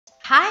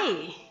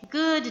Hi,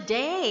 good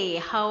day.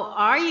 How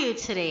are you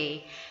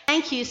today?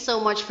 Thank you so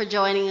much for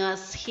joining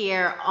us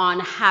here on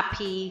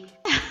Happy.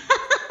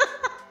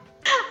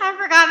 I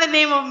forgot the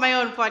name of my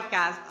own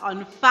podcast,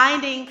 on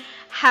Finding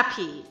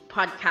Happy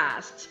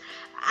Podcast.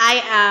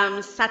 I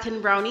am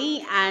Satin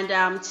Brownie,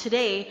 and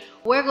today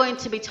we're going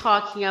to be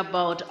talking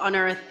about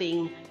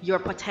unearthing your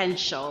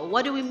potential.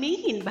 What do we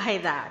mean by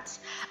that?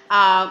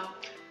 Uh,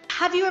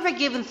 have you ever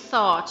given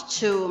thought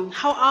to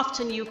how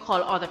often you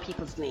call other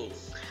people's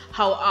names?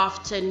 How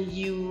often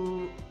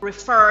you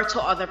refer to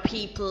other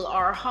people,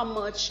 or how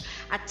much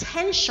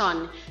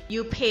attention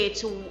you pay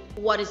to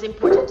what is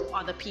important to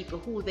other people,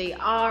 who they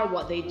are,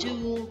 what they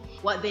do,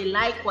 what they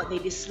like, what they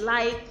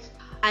dislike.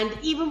 And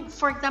even,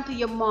 for example,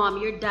 your mom,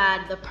 your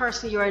dad, the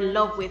person you're in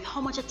love with,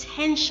 how much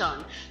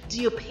attention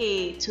do you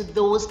pay to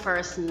those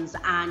persons,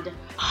 and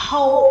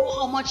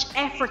how much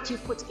effort you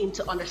put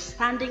into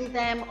understanding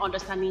them,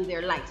 understanding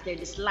their likes, their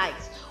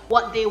dislikes,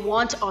 what they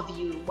want of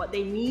you, what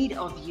they need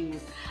of you,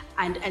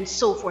 and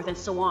so forth and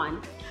so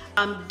on.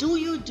 Do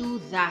you do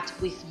that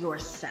with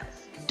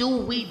yourself? Do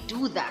we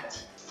do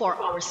that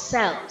for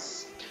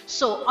ourselves?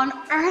 So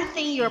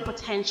unearthing your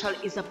potential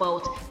is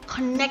about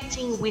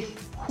connecting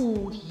with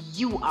who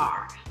you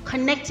are,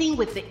 connecting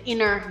with the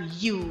inner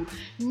you,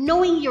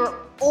 knowing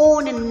your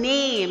own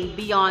name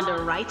beyond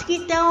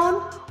writing it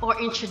down or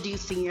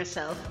introducing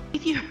yourself.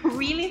 If you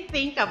really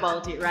think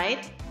about it,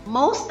 right?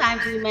 Most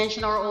times we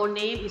mention our own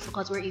name is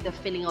because we're either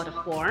filling out a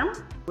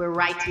form, we're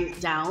writing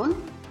it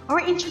down, or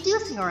we're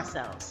introducing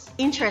ourselves.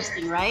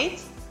 Interesting,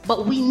 right?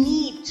 But we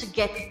need to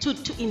get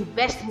to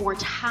invest more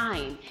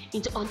time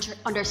into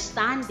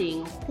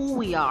understanding who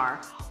we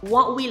are,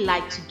 what we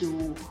like to do,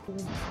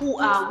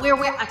 where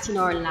we're at in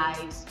our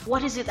lives,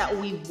 what is it that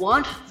we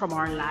want from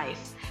our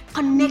life,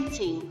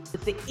 connecting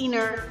with the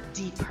inner,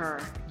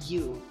 deeper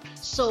you.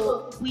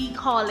 So we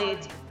call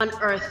it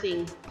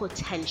unearthing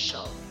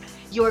potential.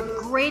 Your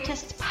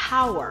greatest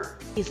power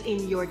is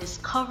in your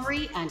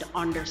discovery and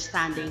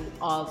understanding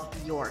of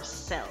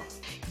yourself.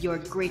 Your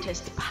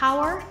greatest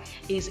power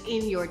is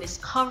in your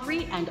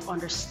discovery and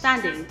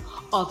understanding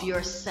of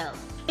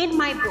yourself. In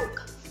my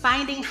book,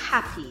 Finding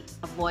Happy,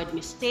 Avoid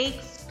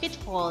Mistakes,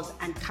 Pitfalls,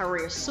 and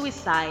Career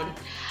Suicide,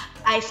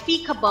 I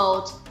speak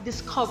about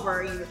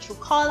discovering your true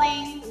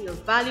calling, your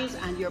values,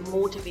 and your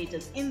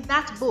motivators. In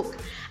that book,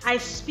 I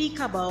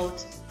speak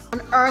about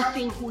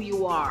unearthing who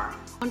you are,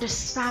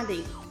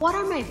 understanding what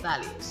are my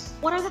values,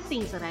 what are the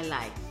things that I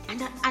like,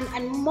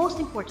 and most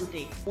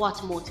importantly, what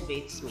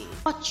motivates me,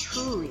 what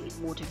truly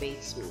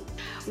motivates me.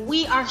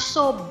 We are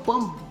so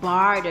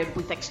bombarded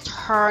with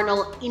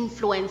external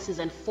influences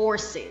and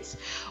forces.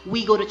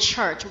 We go to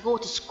church, we go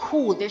to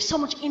school, there's so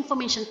much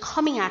information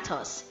coming at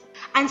us.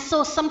 And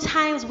so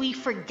sometimes we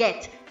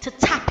forget to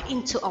tap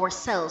into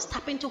ourselves,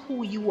 tap into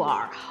who you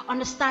are,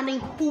 understanding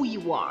who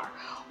you are.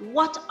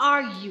 What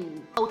are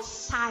you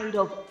outside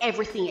of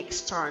everything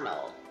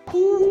external?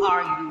 Who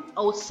are you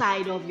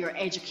outside of your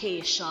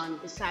education,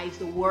 besides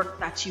the work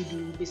that you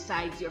do,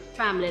 besides your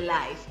family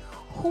life?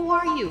 Who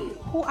are you?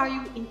 Who are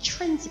you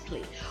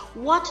intrinsically?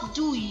 What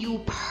do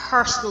you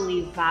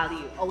personally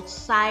value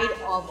outside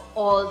of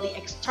all the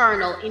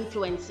external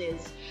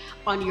influences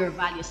on your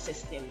value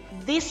system?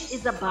 This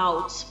is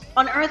about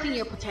unearthing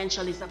your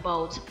potential, is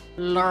about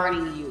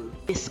learning you,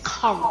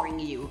 discovering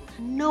you,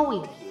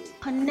 knowing you,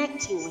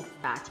 connecting with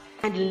that,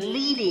 and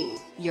leading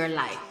your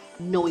life,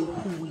 knowing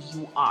who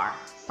you are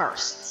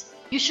first.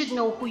 You should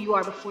know who you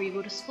are before you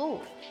go to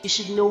school. You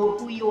should know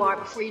who you are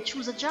before you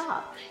choose a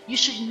job. You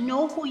should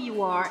know who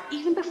you are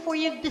even before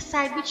you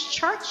decide which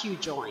church you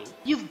join.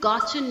 You've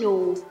got to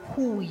know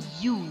who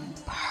you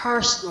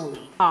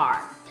personally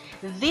are.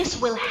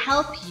 This will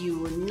help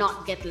you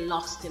not get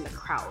lost in the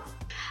crowd.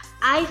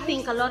 I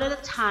think a lot of the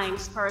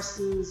times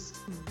persons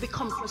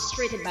become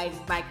frustrated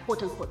by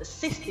quote unquote the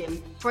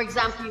system. For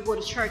example, you go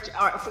to church,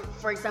 or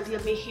for example, you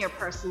may hear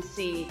persons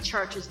say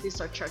church is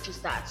this or church is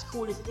that,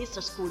 school is this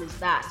or school is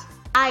that.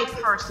 I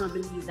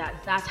personally believe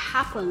that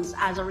happens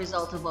as a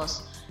result of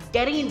us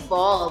getting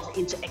involved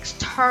into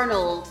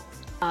external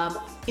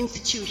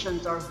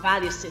institutions or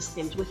value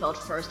systems without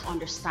first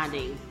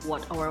understanding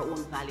what our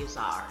own values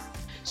are.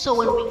 So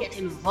when we get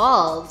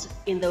involved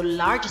in the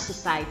larger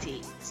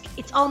society,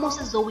 it's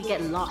almost as though we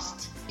get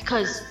lost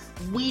because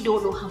we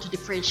don't know how to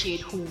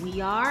differentiate who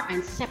we are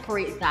and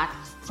separate that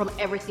from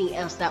everything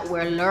else that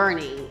we're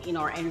learning in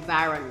our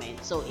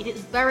environment. So it is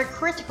very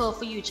critical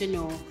for you to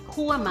know,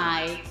 who am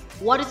I,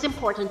 what is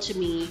important to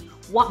me,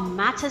 what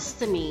matters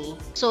to me,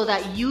 so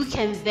that you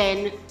can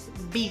then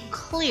be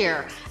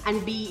clear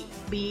and be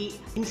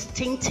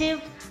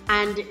instinctive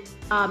and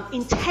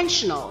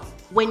intentional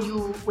when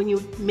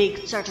you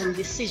make certain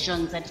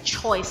decisions and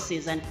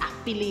choices and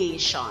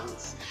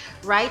affiliations,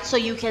 right? So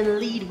you can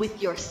lead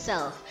with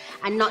yourself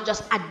and not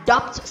just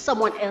adopt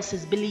someone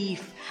else's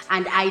belief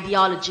and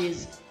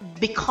ideologies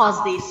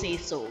because they say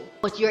so,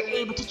 but you're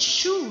able to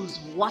choose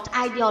what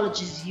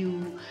ideologies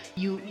you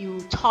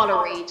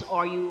tolerate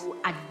or you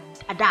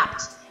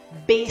adapt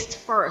based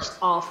first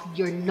off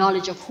your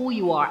knowledge of who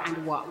you are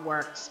and what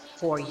works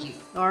for you.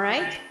 All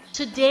right?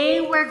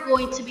 Today we're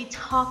going to be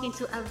talking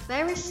to a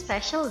very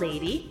special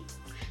lady.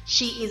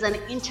 She is an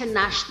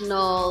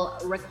international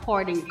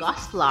recording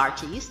gospel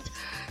artist.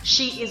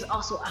 She is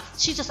also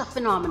she's just a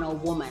phenomenal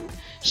woman.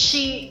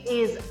 She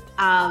is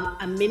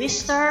a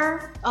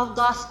minister of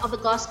the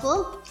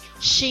gospel.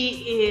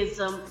 She is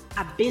a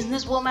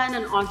businesswoman,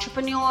 an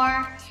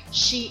entrepreneur.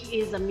 She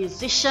is a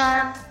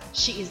musician.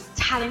 She is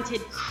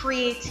talented,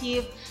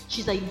 creative.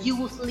 She's a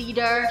youth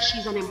leader.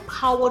 She's an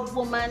empowered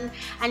woman,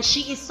 and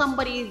she is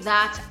somebody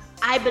that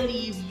I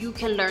believe you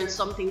can learn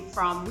something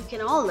from. We can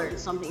all learn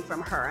something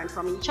from her and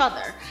from each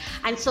other.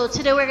 And so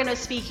today we're going to be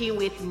speaking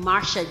with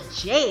Marsha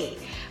J.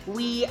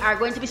 We are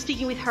going to be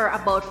speaking with her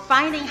about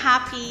finding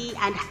happy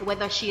and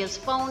whether she has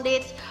found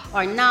it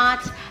or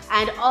not,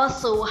 and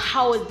also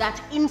how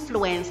that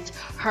influenced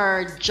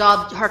her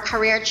job, her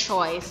career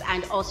choice,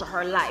 and also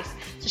her life.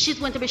 So she's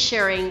going to be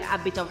sharing a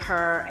bit of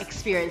her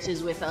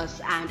experiences with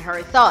us and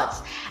her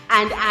thoughts.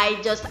 And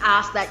I just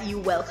ask that you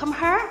welcome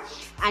her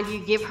and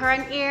you give her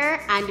an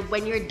ear. And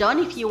when you're done,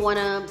 if you want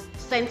to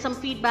send some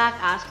feedback,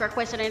 ask her a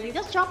question or anything,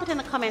 just drop it in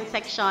the comment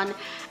section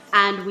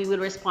and we will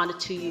respond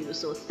to you.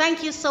 So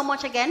thank you so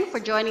much again for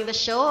joining the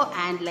show,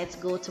 and let's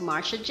go to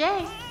Marsha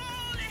J.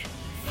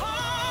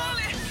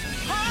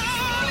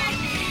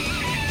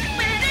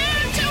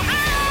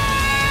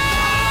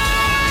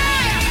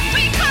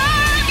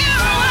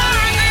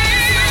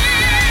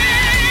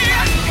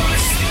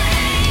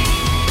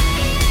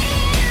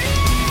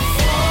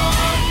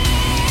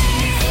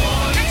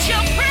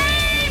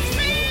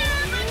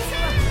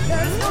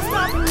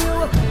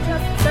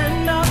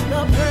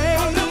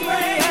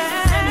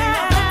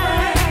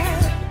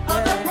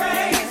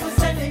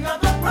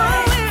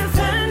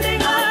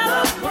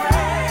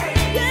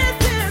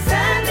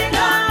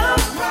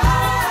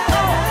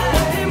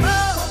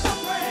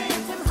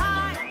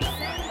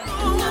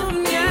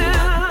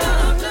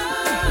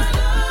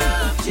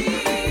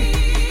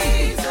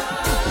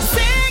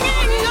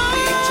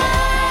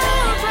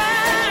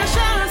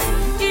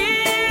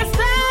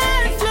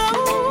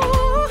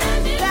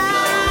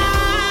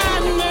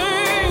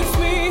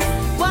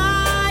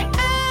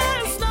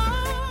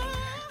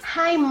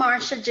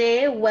 Marsha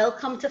J,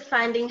 welcome to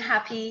Finding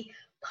Happy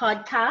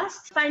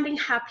podcast. Finding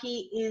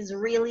Happy is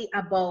really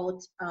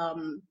about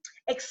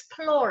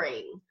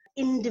exploring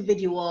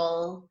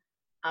individual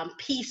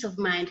peace of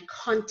mind,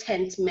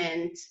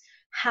 contentment,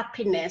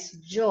 happiness,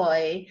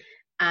 joy,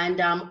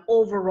 and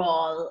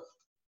overall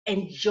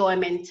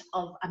enjoyment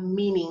of a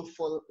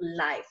meaningful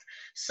life.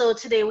 So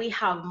today we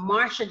have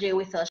Marsha J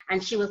with us,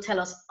 and she will tell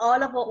us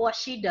all about what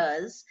she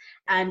does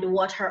and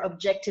what her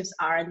objectives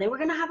are. And then we're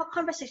going to have a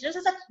conversation,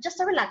 just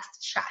a relaxed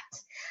chat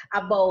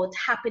about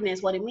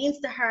happiness, what it means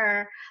to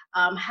her,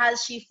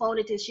 has she found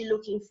it, is she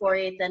looking for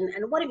it, and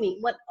what it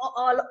means, what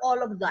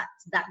all of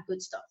that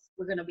good stuff.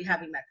 We're going to be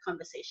having that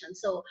conversation.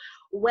 So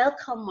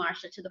welcome,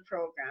 Marsha, to the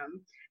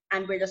program,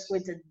 and we're just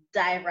going to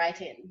dive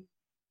right in.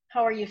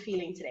 How are you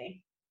feeling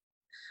today?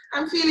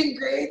 I'm feeling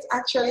great,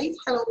 actually.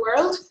 Hello,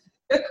 world.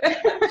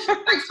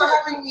 Thanks for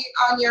having me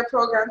on your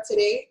program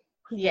today.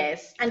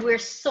 Yes, and we're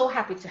so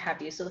happy to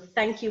have you. So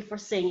thank you for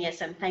saying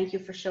yes, and thank you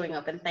for showing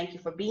up, and thank you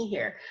for being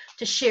here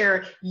to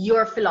share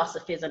your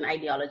philosophies and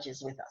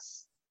ideologies with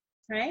us.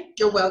 Right?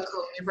 You're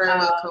welcome. You're very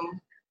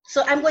welcome.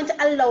 So I'm going to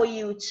allow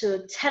you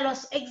to tell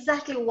us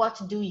exactly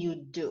what do you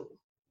do.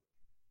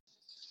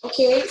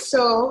 Okay,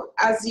 so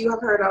as you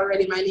have heard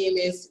already, my name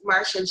is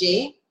Marsha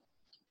J.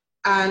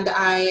 And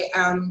I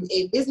am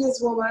a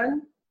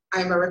businesswoman.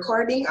 I'm a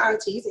recording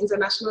artist,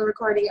 international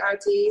recording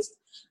artist.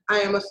 I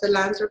am a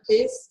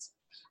philanthropist,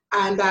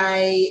 and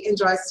I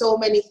enjoy so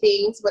many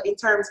things. But in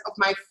terms of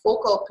my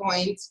focal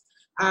point,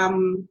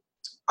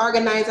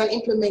 organize and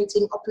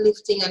implementing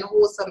uplifting and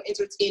wholesome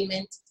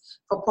entertainment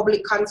for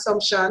public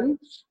consumption.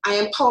 I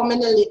empower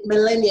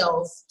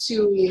millennials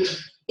to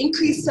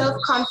increase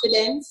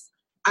self-confidence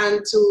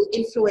and to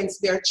influence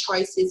their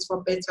choices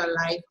for better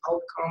life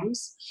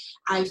outcomes.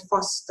 I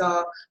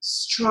foster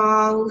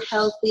strong,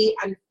 healthy,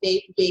 and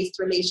faith-based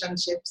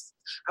relationships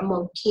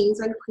among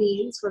kings and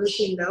queens for the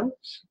kingdom,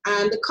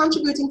 and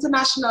contributing to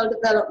national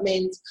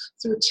development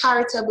through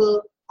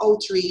charitable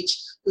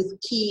outreach with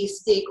key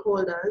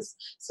stakeholders.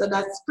 So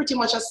that's pretty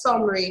much a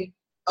summary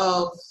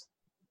of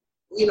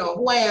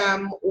who I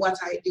am, what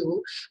I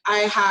do. I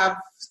have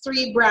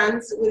 3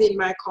 brands within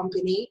my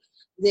company.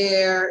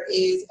 There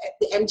is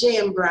the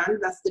MJM brand,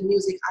 that's the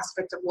music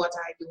aspect of what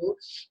I do.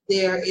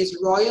 There is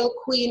Royal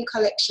Queen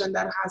Collection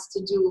that has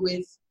to do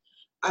with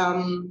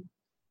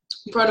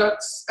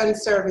products and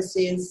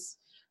services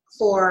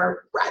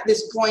for, at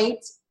this point,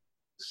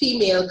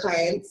 female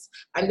clients.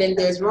 And then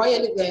there's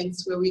Royal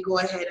Events, where we go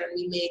ahead and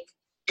we make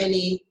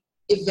any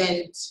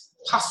event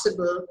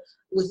possible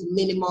with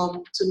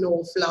minimum to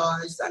no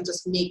flaws and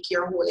just make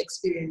your whole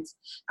experience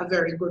a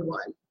very good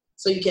one,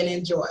 so you can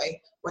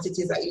enjoy what it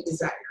is that you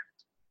desire.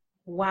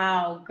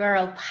 Wow,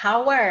 girl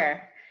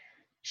power.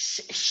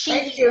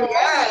 Thank you,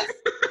 yes.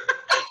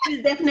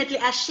 She's definitely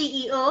a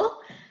CEO.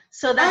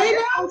 So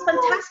that sounds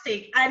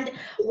fantastic. And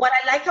what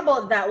I like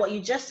about that, what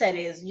you just said,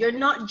 is you're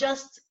not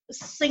just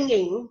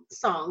singing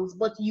songs,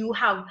 but you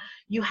have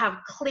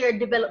clear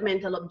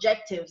developmental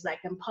objectives like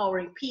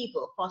empowering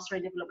people,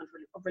 fostering development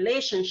of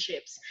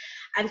relationships,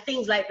 and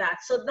things like that.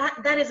 So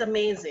that is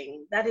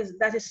amazing. That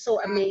is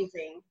so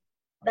amazing.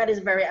 That is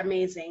very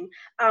amazing.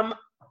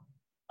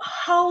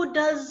 How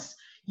does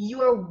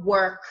your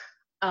work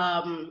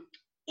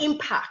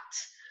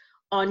impact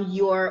on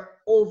your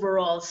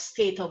overall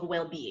state of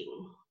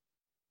well-being?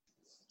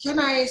 Can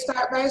I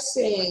start by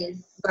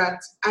saying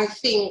that I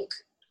think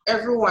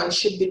everyone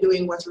should be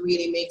doing what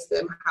really makes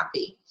them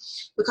happy?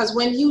 Because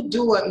when you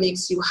do what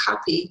makes you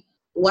happy,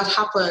 what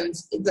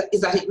happens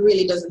is that it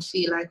really doesn't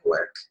feel like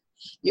work.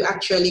 You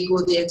actually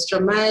go the extra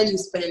mile, you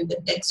spend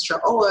the extra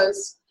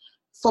hours.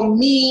 For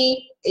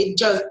me,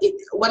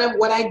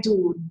 what I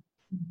do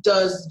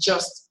does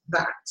just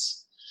that.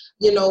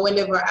 You know,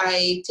 whenever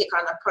I take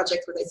on a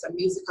project, whether it's a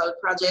musical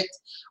project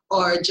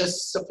or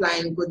just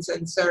supplying goods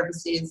and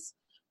services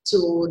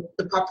to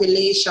the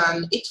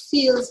population,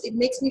 it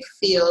makes me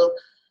feel,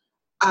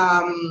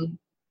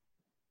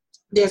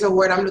 there's a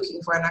word I'm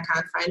looking for and I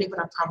can't find it, but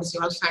I promise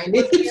you I'll find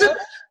it.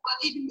 But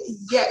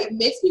it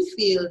makes me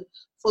feel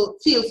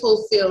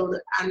fulfilled,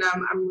 and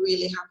I'm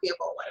really happy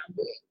about what I'm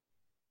doing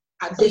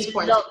at this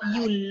point.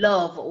 You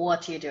love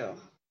what you do.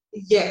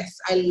 Yes,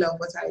 I love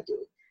what I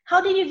do. How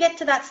did you get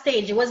to that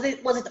stage? Was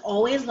it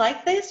always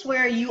like this,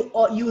 where you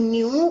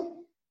knew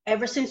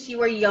ever since you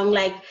were young,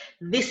 like,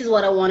 this is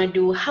what I want to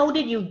do? How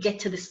did you get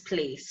to this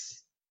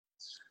place?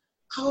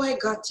 How I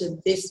got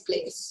to this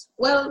place?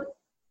 Well,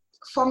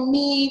 for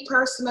me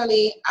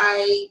personally,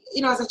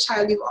 as a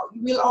child, you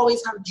will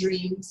always have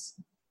dreams.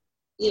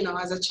 You know,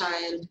 as a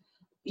child,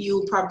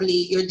 your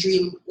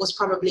dream was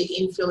probably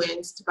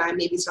influenced by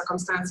maybe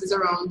circumstances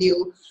around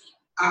you,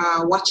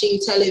 watching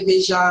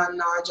television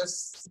or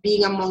just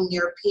being among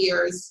your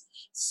peers,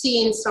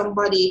 seeing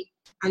somebody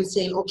and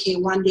saying, okay,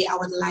 one day I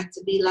would like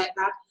to be like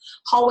that.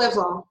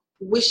 However,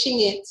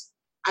 wishing it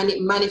and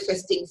it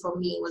manifesting for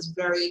me was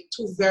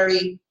two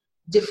very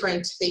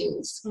different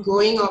things. Mm-hmm.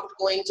 Growing up,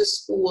 going to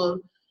school,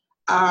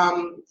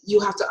 you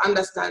have to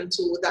understand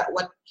too that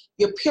what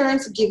your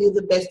parents give you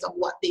the best of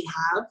what they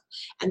have,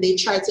 and they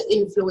try to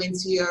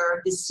influence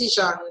your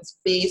decisions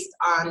based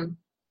on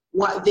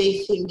what they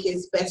think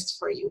is best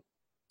for you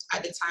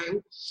at the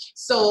time.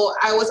 So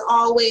I was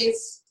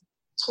always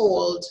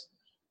told,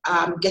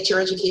 get your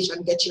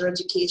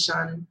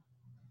education,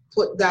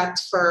 put that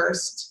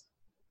first.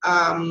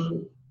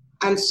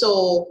 And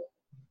so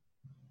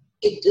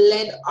it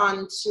led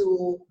on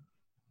to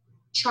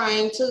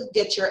trying to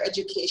get your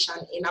education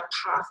in a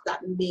path that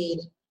made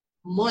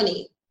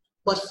money.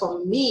 But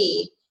for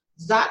me,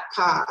 that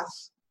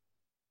path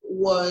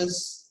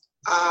was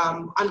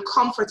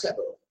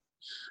uncomfortable.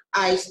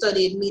 I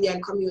studied media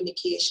and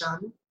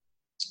communication,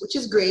 which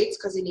is great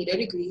because you need a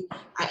degree.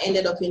 I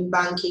ended up in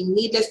banking.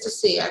 Needless to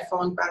say, I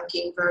found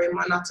banking very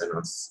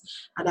monotonous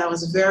and I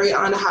was very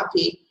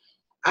unhappy.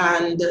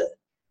 And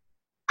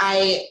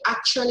I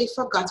actually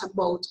forgot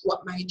about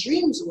what my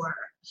dreams were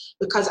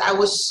because I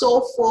was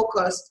so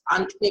focused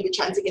on maybe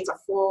trying to get a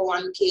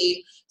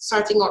 401k,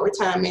 starting out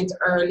retirement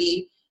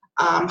early,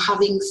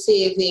 having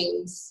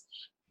savings,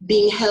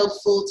 being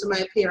helpful to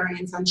my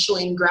parents and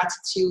showing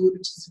gratitude,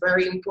 which is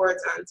very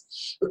important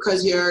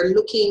because you're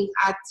looking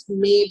at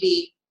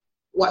maybe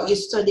what you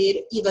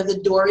studied, either the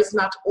door is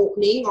not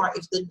opening or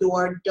if the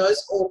door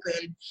does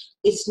open,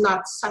 it's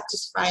not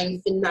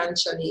satisfying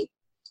financially.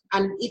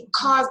 And it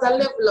caused a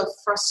level of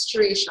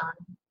frustration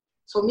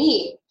for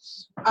me.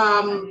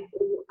 I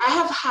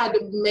have had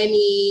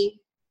many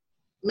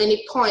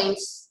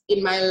points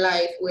in my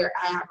life where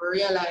I have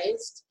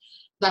realized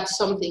that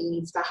something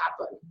needs to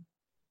happen.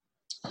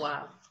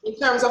 Wow. In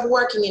terms of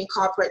working in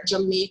corporate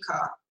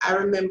Jamaica, I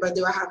remember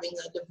they were having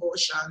a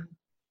devotion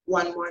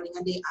one morning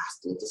and they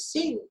asked me to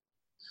sing.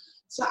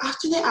 So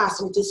after they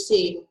asked me to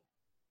sing,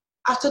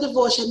 after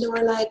devotion, they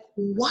were like,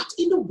 what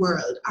in the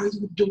world are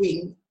you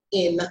doing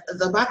in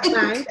the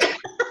bank?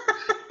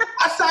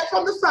 Aside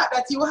from the fact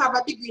that you have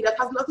a degree that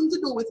has nothing to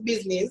do with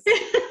business.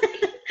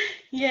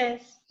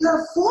 Yes.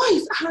 Your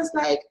voice, I was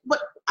like,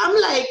 but I'm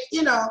like,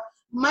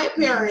 my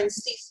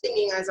parents see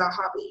singing as a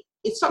hobby.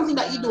 It's something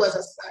that you do as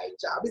a side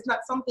job. It's not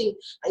something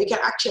that you can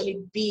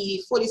actually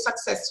be fully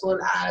successful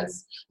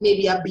as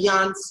maybe a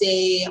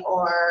Beyonce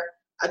or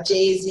a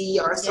Jay-Z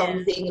or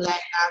something like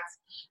that.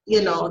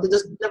 They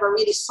just never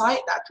really saw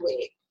it that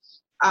way.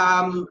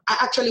 I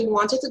actually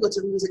wanted to go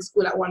to music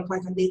school at one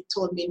point and they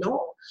told me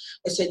no.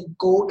 They said,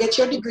 go get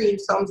your degree in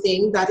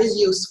something that is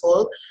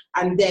useful,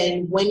 and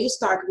then when you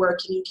start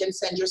working, you can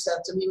send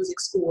yourself to music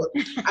school.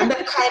 And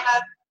that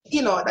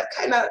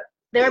kind of,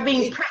 they were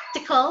being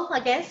practical, I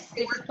guess,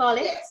 if you call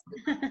it. Yes,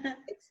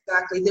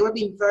 exactly. They were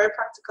being very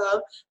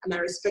practical, and I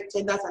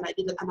respected that, and I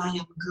did it, and I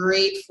am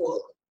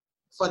grateful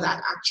for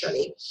that,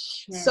 actually.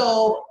 Yeah.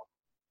 So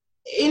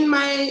in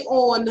my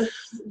own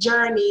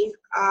journey,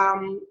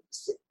 I'm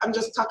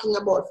just talking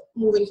about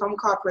moving from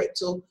corporate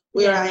to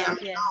where I am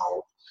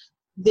now.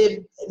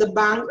 The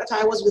bank that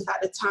I was with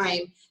at the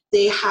time,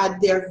 they had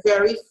their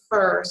very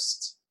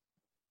first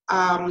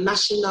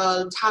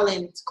national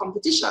talent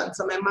competition.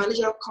 So my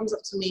manager comes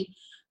up to me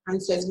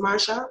and says,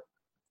 Marsha,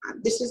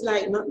 this is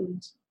like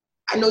nothing.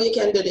 I know you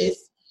can do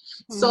this.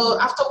 So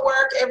after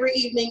work every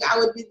evening, I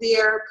would be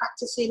there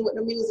practicing with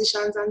the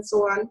musicians and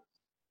so on.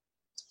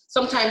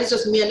 Sometimes it's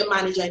just me and the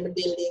manager in the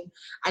building,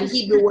 and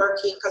he'd be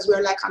working because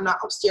we're like on the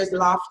upstairs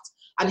loft,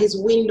 and his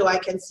window, I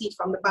can see it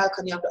from the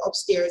balcony of the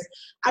upstairs.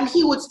 And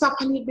he would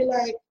stop and he'd be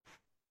like,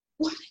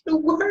 what in the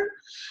world?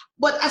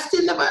 But I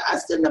still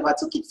never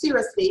took it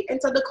seriously.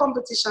 Entered the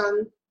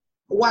competition,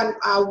 won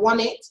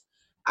it.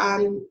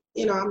 And,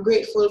 you know, I'm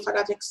grateful for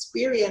that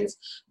experience.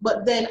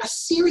 But then a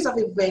series of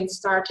events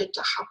started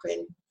to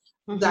happen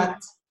that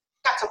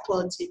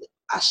catapulted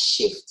a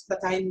shift that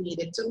I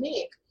needed to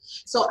make.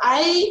 So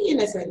I,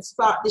 in a sense,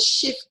 thought the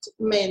shift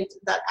meant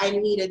that I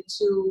needed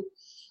to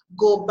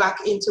go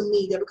back into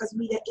media, because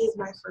media is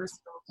my first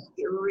love.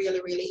 It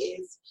really, really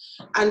is.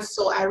 And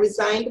so I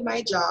resigned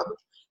my job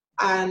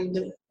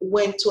and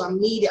went to a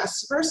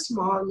very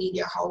small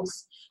media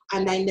house,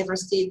 and I never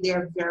stayed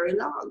there very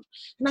long.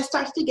 And I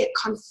started to get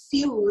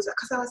confused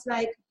because I was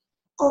like,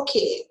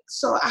 okay,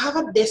 so I have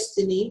a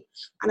destiny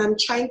and I'm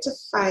trying to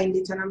find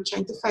it, and I'm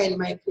trying to find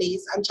my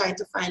place. I'm trying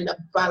to find a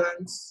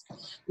balance,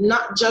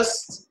 not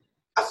just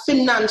a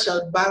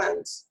financial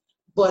balance,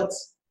 but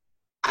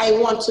I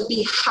want to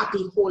be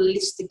happy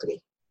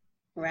holistically.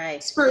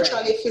 Right.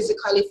 Spiritually,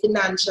 physically,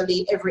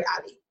 financially, every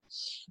alley.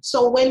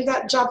 So when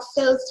that job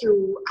fell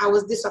through, I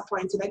was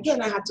disappointed.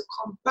 Again, I had to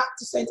come back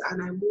to St.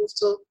 Anne. I moved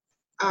to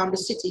the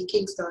city,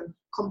 Kingston,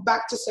 come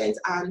back to St.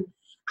 Anne,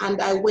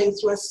 and I went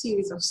through a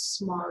series of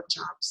small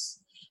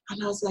jobs.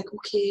 And I was like,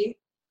 okay,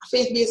 a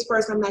faith-based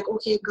person, I'm like,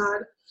 okay,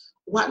 God,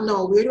 what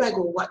now? Where do I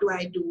go? What do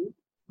I do?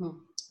 And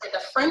a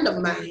friend of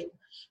mine,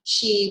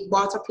 she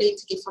bought a plane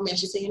ticket for me, and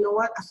she said, you know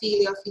what, I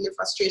feel your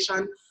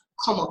frustration,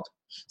 come up.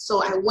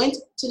 So I went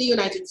to the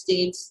United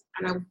States,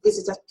 and I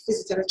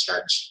visited a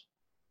church,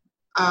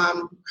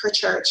 her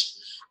church,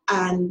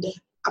 and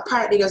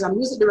apparently there's a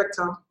music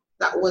director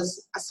that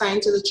was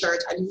assigned to the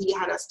church, and he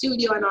had a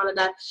studio and all of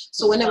that.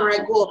 So whenever I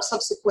go up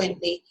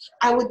subsequently,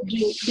 I would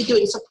be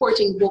doing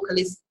supporting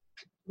vocalist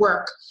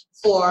work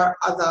for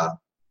other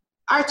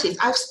artists.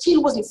 I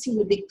still wasn't seeing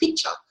the big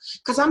picture,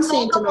 because I'm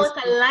saying to myself,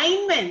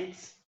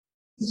 alignment.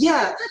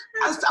 Yeah,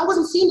 I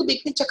wasn't seeing the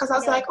big picture, because I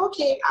was like,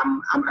 okay,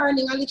 I'm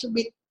earning a little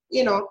bit,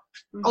 you know,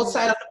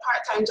 outside of the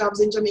part-time jobs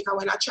in Jamaica.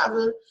 When I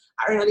travel,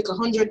 I earn a little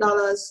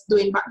 $100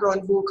 doing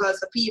background vocals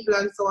for people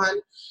and so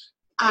on.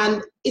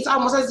 And it's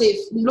almost as if,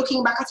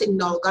 looking back at it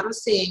now, God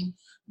was saying,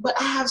 but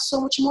I have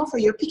so much more for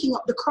you. You're picking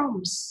up the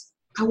crumbs.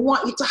 I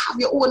want you to have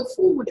your own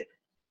food.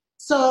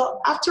 So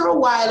after a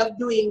while of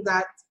doing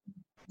that,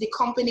 the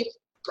company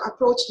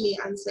approached me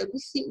and said, we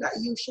think that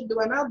you should do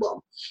an album.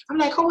 I'm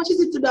like, how much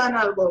is it to do an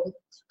album?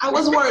 I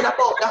was worried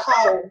about the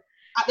how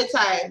at the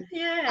time.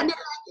 Yeah. And they're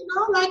like, you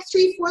know, like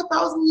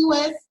 3,000-4,000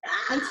 US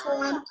and so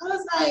on. I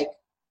was like,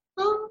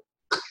 oh,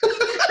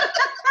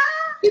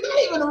 it's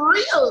not even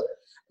real,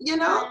 you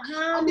know?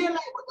 And they're like,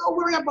 well, don't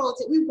worry about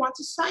it. We want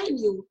to sign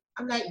you.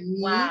 I'm like,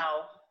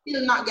 wow.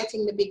 Still not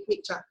getting the big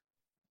picture.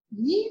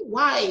 Me?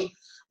 Why?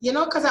 You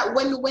know, because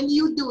when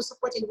you do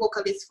supporting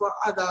vocalists for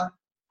other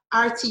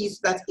artists,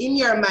 that in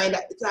your mind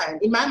at the time,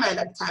 in my mind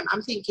at the time,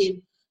 I'm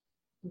thinking,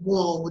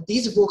 whoa,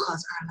 these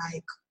vocals are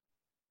like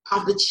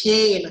off the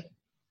chain.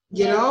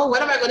 You know,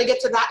 when am I going to get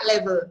to that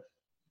level?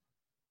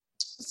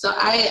 So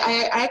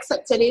I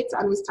accepted it,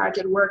 and we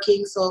started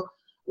working. So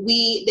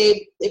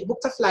they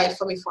booked a flight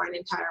for me for an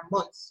entire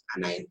month,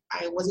 and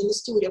I was in the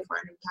studio for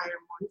an entire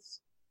month.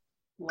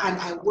 Wow.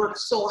 And I worked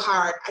so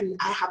hard, and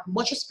I have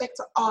much respect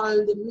to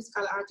all the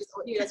musical artists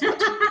out there that's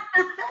watching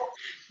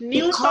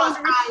me. Because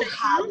I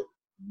had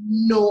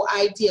no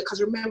idea.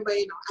 Because remember,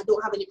 you know, I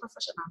don't have any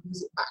professional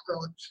music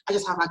background. I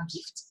just have a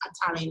gift, a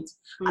talent,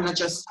 and I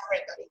just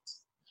surrendered it.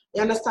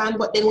 You understand?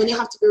 But then when you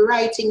have to be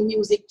writing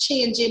music,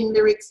 changing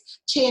lyrics,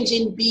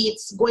 changing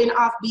beats, going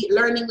off beat,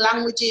 learning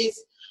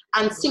languages,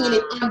 and singing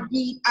it on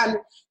beat, and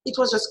it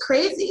was just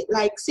crazy.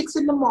 Like 6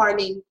 in the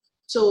morning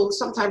to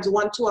sometimes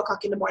 1, 2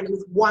 o'clock in the morning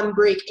with one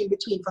break in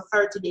between for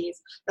 30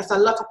 days. That's a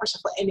lot of pressure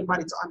for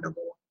anybody to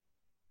undergo.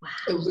 Wow.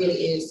 It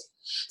really is.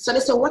 So they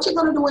said, what you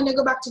gonna do when you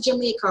go back to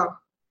Jamaica?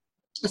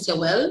 I said,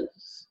 well,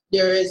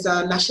 there is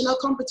a national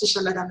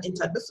competition that I've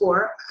entered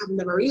before. I've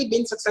never really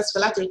been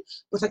successful at it,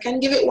 but I can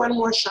give it one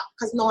more shot,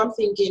 because now I'm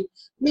thinking,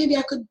 maybe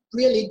I could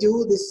really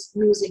do this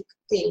music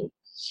thing.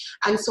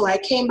 And so I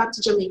came back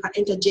to Jamaica,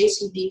 entered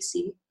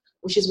JCDC,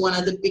 which is one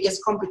of the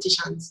biggest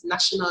competitions,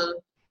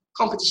 national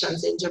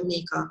competitions in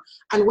Jamaica.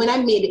 And when I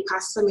made it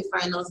past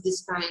semifinals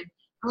this time,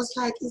 I was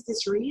like, is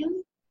this real?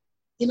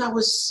 You know,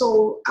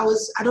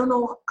 I don't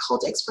know how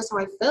to express how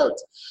I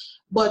felt.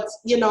 But,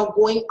 you know,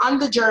 going on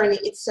the journey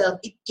itself,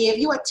 it gave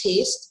you a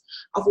taste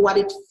of what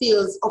it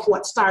feels, of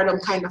what stardom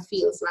kind of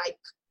feels like.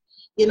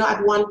 You know,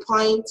 at one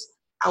point,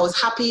 I was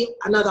happy.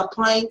 Another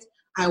point,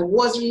 I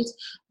wasn't.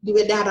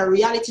 They had a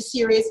reality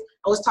series.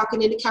 I was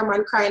talking in the camera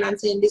and crying and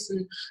saying,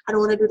 listen, I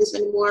don't want to do this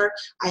anymore.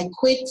 I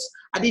quit.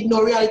 I didn't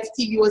know reality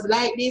TV was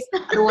like this.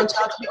 I don't want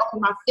y'all to be up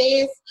in my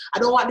face. I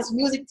don't want this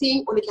music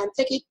thing. Only can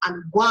take it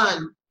and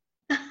gone.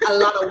 A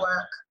lot of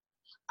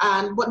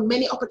work. But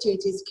many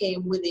opportunities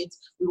came with it.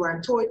 We were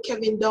on tour with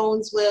Kevin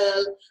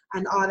Downswell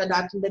and all of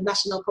that, and the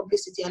national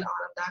publicity and all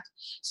of that.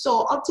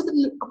 So up to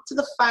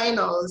the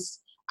finals,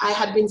 I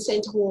had been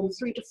sent home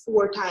 3 to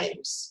 4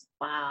 times.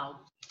 Wow.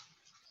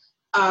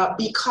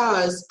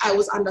 Because I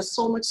was under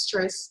so much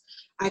stress,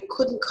 I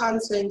couldn't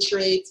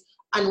concentrate.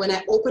 And when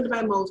I opened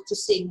my mouth to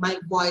sing, my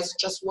voice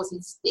just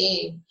wasn't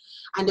staying.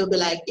 And they'll be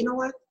like, you know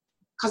what?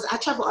 Because I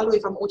travel all the way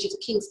from Ochi to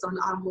Kingston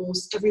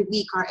almost every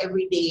week or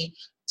every day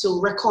to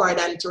record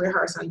and to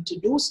rehearse and to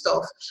do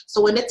stuff.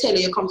 So when they tell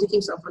you come to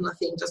Kingston for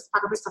nothing, just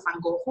pack up your stuff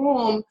and go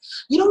home,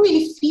 you don't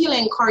really feel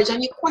encouraged,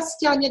 and you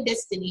question your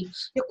destiny.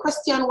 You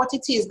question what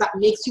it is that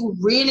makes you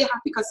really happy,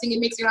 because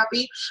singing makes you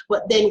happy,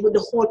 but then with the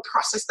whole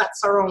process that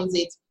surrounds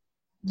it,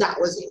 that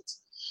was it.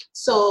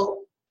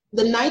 So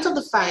the night of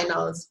the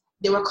finals,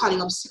 they were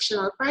calling up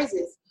sectional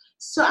prizes.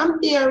 So I'm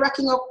there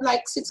racking up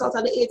like 6 out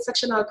of the 8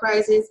 sectional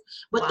prizes,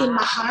 but in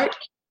my heart,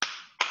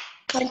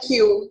 thank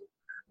you.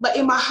 But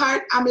in my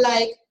heart, I'm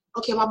like,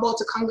 okay, I'm about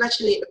to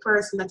congratulate the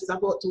person that is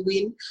about to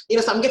win. You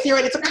know, so I'm getting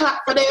ready to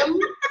clap for them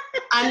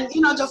and,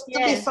 you know, just to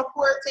be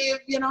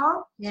supportive, you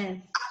know. Yes.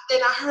 And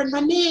then I heard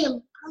my name.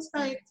 I was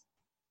like,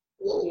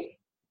 whoa.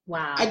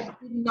 Wow. I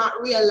did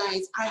not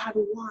realize I had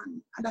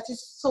won. And that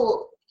is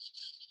so,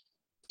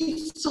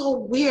 it's so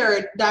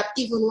weird that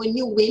even when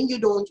you win, you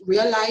don't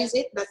realize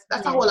it.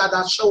 That's a whole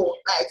other show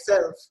by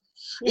itself.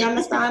 You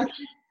understand?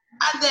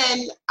 And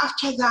then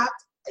after that,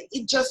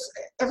 it just,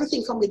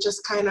 everything for me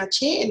just kind of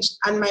changed,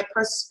 and my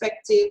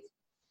perspective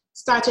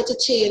started to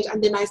change,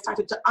 and then I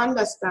started to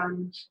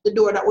understand the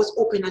door that was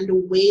open and the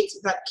weight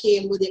that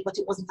came with it, but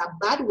it wasn't a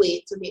bad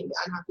weight to make me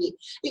unhappy.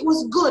 It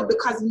was good,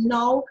 because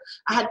now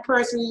I had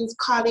persons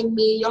calling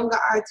me, younger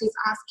artists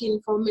asking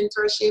for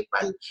mentorship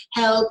and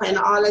help and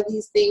all of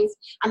these things,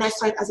 and I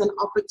saw it as an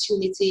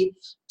opportunity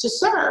to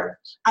serve,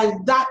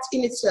 and that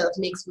in itself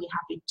makes me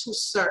happy, to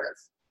serve.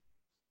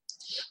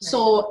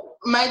 So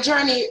my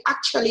journey,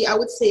 actually, I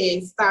would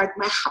say, finding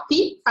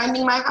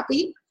my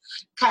happy,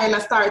 kind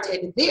of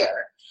started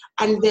there.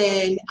 And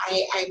then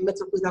I met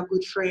up with a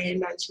good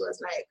friend, and she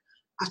was like,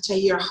 after a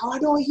year, how I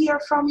don't hear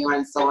from you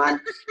and so on.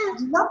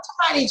 I'd love to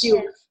manage you.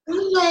 And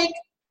I'm like,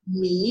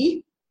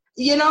 me?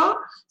 You know?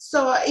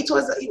 So it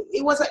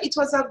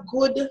was a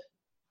good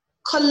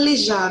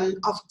collision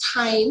of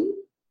time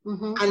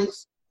and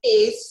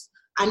space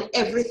and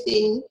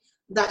everything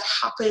that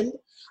happened.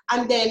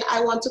 And then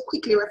I want to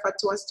quickly refer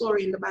to a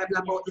story in the Bible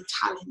about the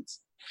talent,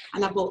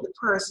 and about the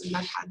person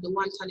that had the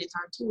 1 talent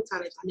or 2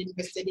 talents and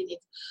invested in it.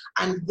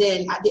 And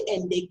then at the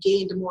end, they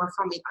gained more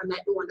from it,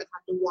 unlike the one that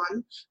had the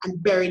 1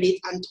 and buried it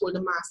and told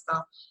the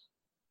master,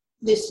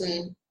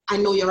 listen, I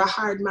know you're a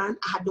hard man.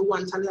 I had the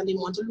 1 talent. I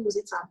didn't want to lose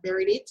it, so I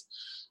buried it.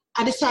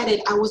 I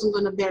decided I wasn't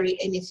going to bury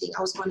anything.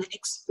 I was going to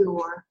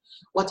explore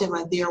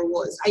whatever there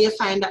was. And you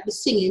find that the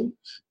singing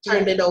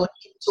turned it out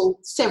into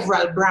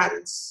several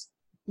brands.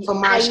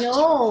 I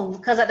know,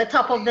 because at the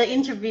top of the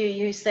interview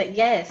you said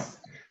yes,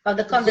 of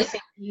the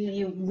conversation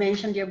you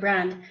mentioned your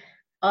brand.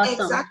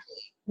 Awesome. Exactly.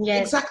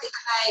 Yes. Exactly.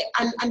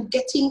 And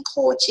getting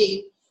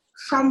coaching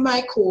from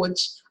my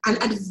coach and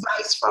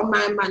advice from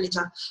my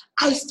manager,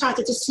 I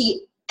started to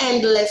see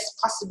endless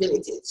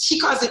possibilities. She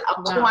calls it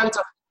a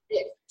quantum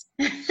shift.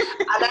 And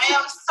I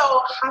am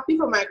so happy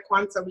for my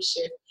quantum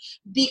shift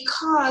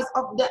because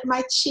of that,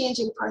 my change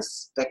in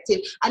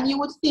perspective. And you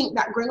would think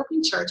that growing up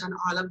in church and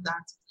all of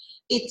that,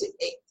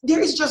 there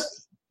is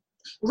just,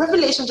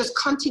 revelation just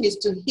continues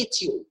to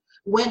hit you.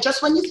 When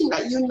you think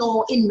that you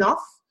know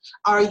enough,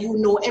 or you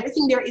know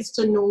everything there is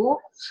to know,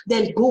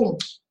 then boom,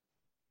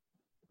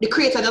 the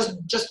creator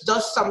just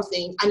does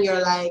something, and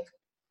you're like,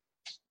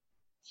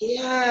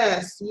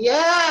 yes, you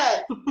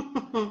know,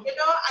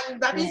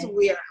 and that is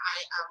where I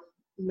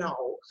am now.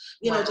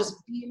 You know, just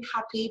being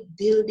happy,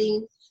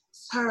 building,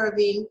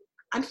 serving,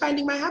 and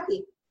finding my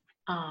happy.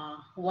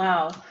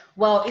 Wow.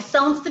 Well, it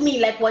sounds to me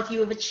like what you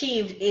have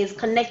achieved is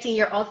connecting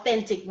your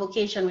authentic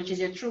vocation, which is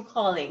your true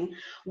calling,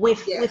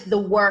 with the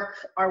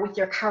work or with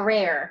your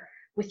career,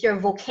 with your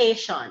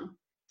vocation,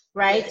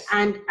 right? Yes.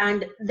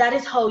 And that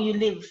is how you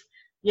live.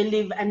 You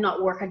live and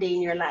not work a day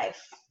in your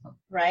life,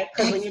 right?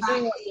 Because when you're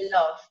doing what you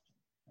love,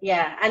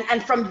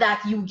 and from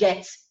that you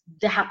get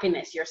the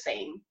happiness, you're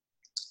saying.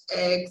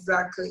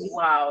 Exactly.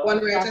 Wow.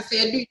 One way to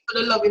say, do it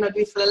for the love, you know, do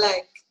it for the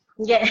like.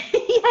 Yeah,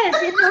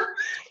 yes, you know,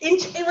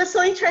 it was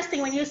so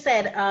interesting when you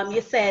said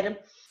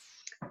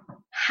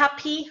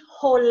happy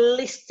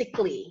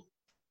holistically.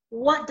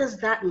 What does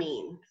that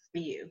mean for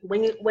you?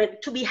 When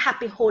to be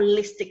happy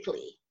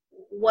holistically,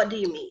 what do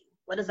you mean?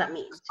 What does that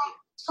mean?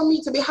 For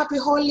me, to be happy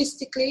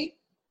holistically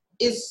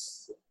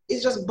is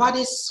just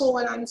body, soul,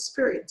 and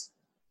spirit.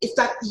 It's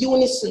that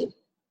unison.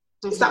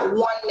 It's that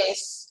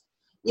oneness.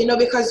 You know,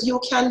 because you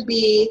can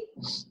be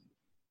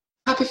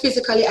happy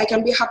physically. I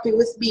can be happy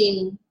with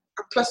being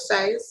a plus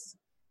size,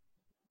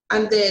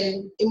 and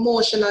then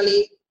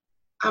emotionally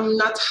I'm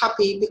not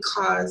happy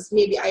because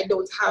maybe I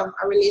don't have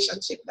a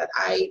relationship that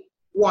I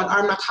want, or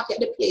I'm not happy at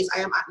the place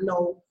I am at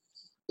now,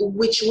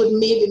 which would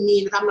maybe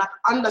mean that I'm not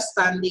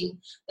understanding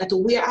that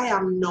where I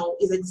am now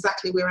is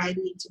exactly where I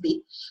need to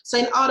be. So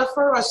in order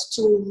for us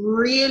to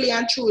really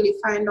and truly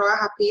find our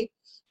happy,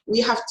 we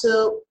have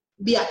to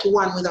be at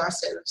one with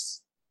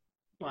ourselves.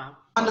 Wow.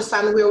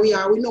 Understand where we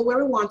are. We know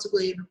where we want to go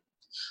in,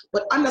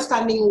 but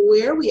understanding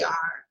where we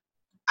are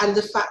and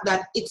the fact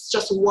that it's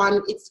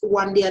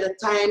one day at a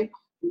time,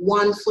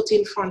 one foot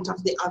in front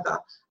of the other,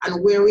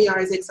 and where we are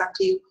is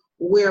exactly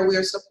where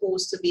we're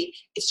supposed to be.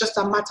 It's just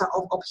a matter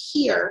of up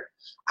here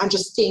and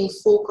just staying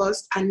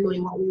focused and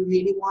knowing what we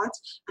really want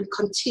and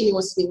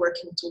continuously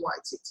working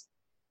towards it.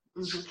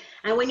 Mm-hmm.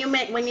 And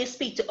when you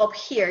speak to up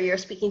here, you're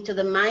speaking to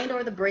the mind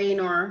or the brain,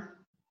 or?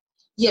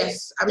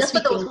 Yes, I'm just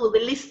speaking. For those who will be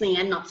listening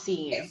and not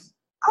seeing you. Yes.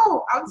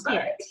 Oh, I'm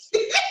sorry.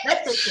 Yes.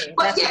 That's okay.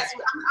 But yes,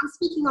 I'm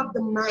speaking of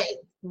the mind.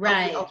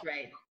 Right,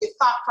 right. The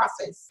thought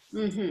process.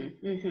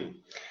 Mm-hmm, mm-hmm.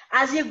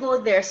 As you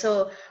go there,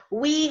 so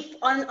we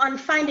on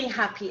Finding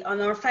Happy, on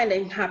our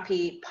Finding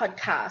Happy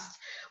podcast,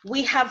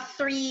 we have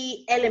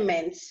 3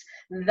 elements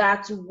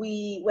that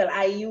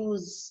I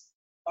use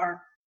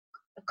or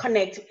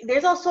connect.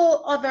 There's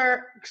also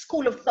other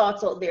school of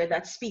thoughts out there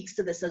that speaks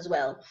to this as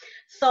well.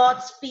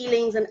 Thoughts,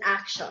 feelings, and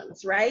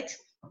actions, right?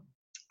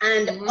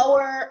 And Mm-hmm.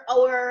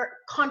 our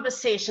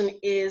conversation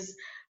is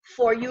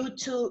for you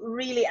to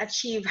really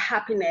achieve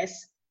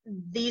happiness.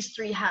 These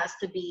 3 have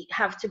to be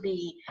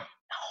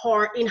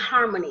in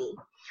harmony.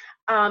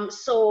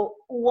 So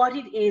what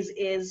it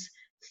is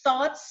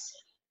thoughts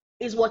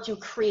is what you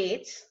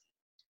create.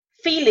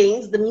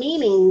 Feelings, the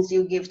meanings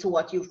you give to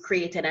what you've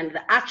created, and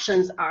the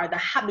actions are the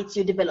habits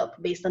you develop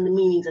based on the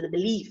meanings and the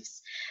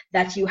beliefs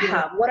that you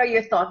have. What are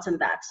your thoughts on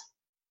that?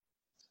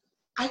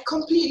 I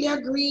completely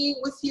agree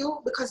with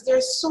you, because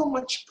there's so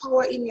much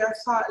power in your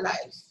thought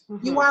life.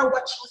 Mm-hmm. You are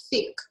what you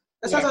think.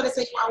 That's what they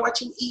say, you are what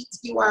you eat,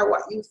 you are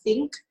what you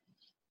think.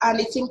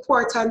 And it's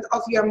important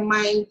of your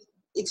mind.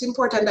 It's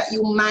important that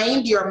you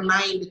mind your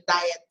mind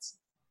diet.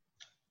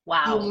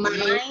 Wow.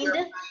 Mind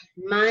your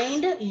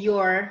mind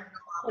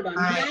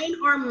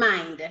or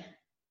mind?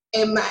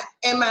 Am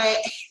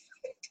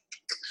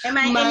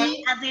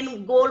I as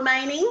in gold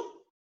mining?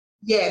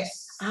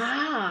 Yes.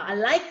 I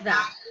like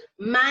that.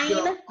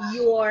 Mind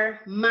your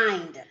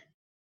mind.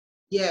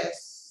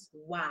 Yes.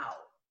 Wow.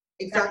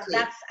 Exactly.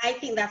 I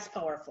think that's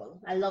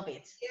powerful. I love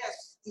it.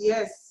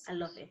 Yes. I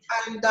love it.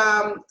 And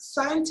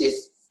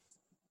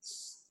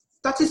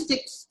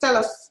statistics tell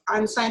us,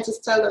 and scientists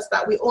tell us,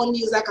 that we only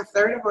use like a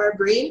third of our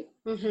brain.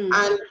 Mm-hmm.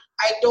 And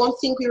I don't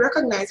think we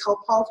recognize how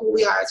powerful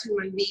we are as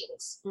human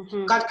beings.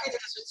 Mm-hmm. God created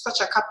us with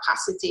such a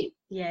capacity.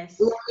 Yes.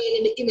 We are made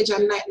in the image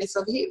and likeness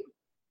of Him.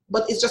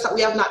 But it's just that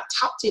we have not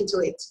tapped into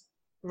it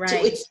to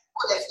its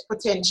fullest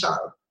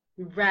potential.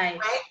 Right.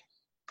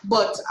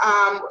 But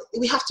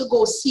we have to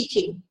go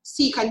seeking.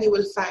 Seek and you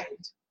will find.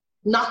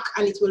 Knock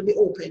and it will be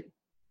open.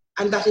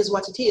 And that is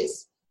what it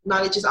is.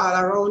 Knowledge is all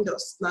around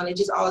us.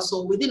 Knowledge is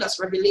also within us.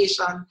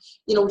 Revelation,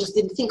 we just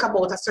didn't think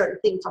about a certain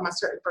thing from a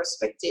certain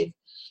perspective.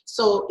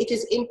 So it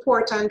is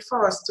important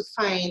for us to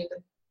find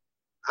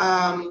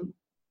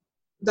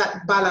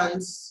that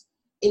balance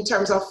in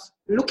terms of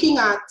looking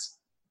at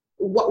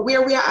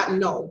where we are at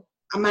now.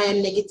 Am I a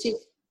negative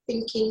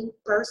thinking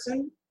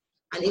person?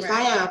 And if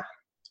I am,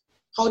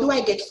 how do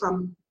I get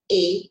from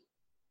A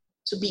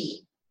to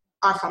B,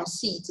 or from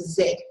C to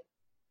Z?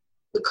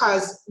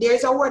 Because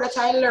there's a word that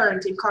I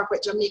learned in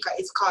corporate Jamaica.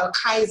 It's called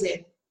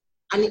Kaizen,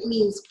 and it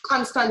means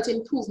constant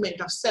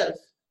improvement of self.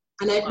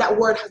 And that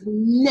word has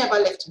never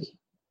left me.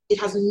 It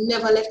has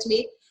never left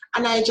me.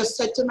 And I just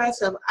said to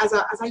myself, as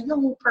a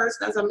young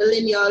person, as a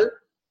millennial,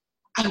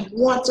 I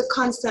want to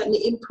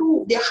constantly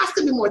improve. There has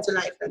to be more to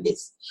life than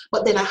this.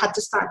 But then I had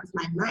to start with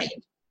my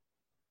mind.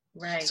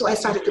 Right. So I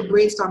started to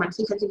brainstorm and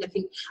think.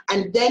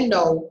 And then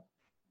now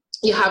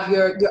you have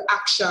your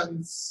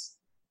actions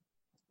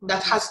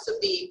that has to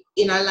be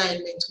in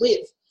alignment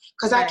with.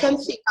 Because I can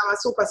think I'm a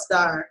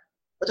superstar,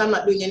 but I'm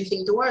not doing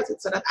anything towards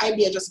it. So that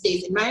idea just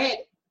stays in my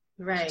head.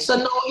 Right. So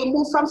now you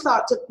move from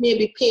thought to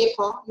maybe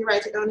paper. You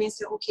write it down and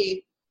say,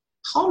 okay,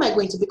 how am I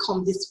going to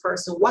become this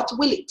person? What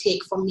will it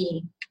take for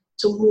me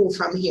to move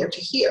from here to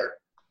here?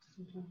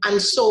 Mm-hmm.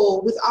 And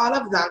so with all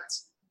of that,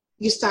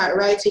 you start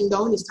writing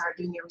down, you start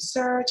doing your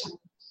research, and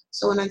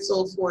so on and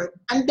so forth.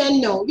 And then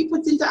now you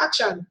put into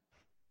action.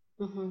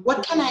 Mm-hmm.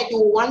 What can I do?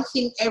 One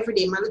thing every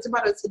day. My little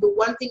brother said, do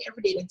one thing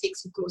every day that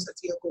takes you closer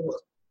to your goal.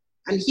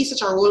 And he's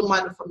such a role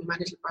model for me, my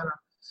little brother,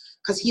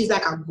 because he's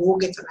like a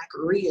go-getter, like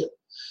real,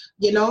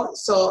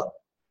 So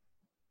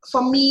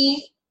for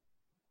me,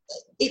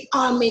 it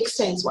all makes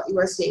sense what you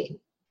are saying.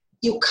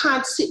 You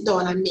can't sit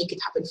down and make it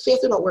happen. Faith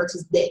without works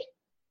is dead.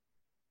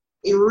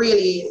 It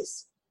really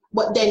is.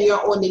 But then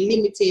you're only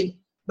limited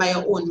by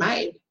your own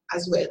mind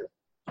as well.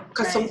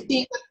 Because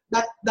something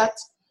that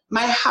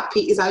my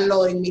happy is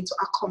allowing me to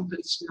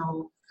accomplish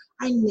now,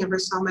 I never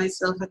saw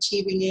myself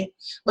achieving it.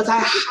 But I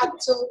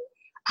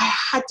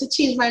had to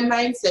change my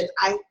mindset.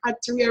 I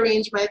had to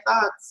rearrange my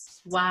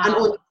thoughts. Wow. And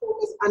only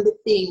focus on the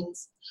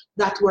things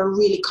that were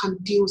really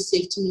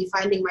conducive to me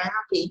finding my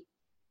happy.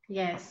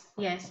 Yes,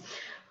 yes.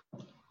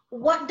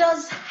 What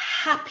does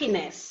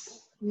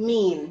happiness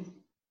mean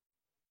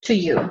to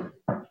you?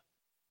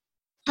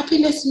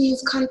 Happiness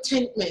means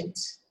contentment.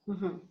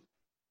 Mm-hmm.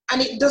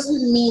 And it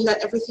doesn't mean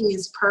that everything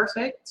is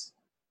perfect,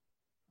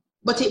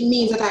 but it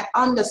means that I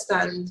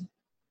understand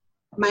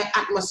my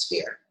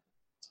atmosphere.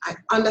 I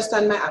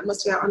understand my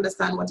atmosphere, I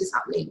understand what is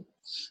happening.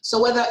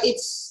 So whether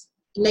it's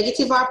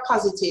negative or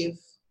positive,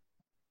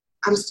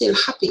 I'm still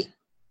happy.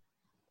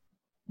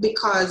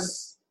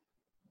 Because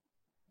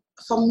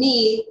for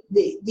me,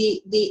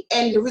 the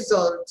end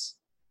result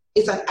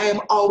is that I am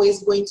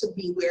always going to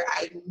be where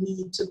I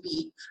need to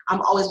be.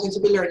 I'm always going to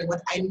be learning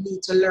what I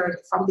need to learn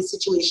from this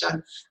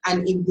situation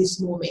and in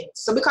this moment.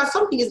 So because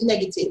something is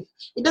negative,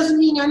 it doesn't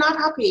mean you're not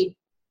happy.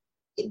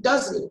 It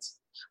doesn't.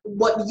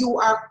 But you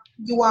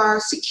are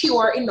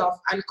secure enough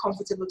and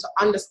comfortable to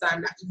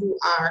understand that you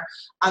are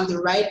on the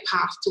right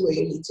path to where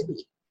you need to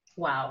be.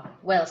 Wow,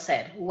 well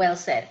said, well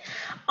said.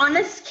 On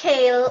a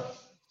scale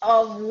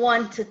of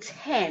 1 to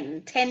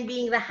 10, 10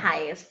 being the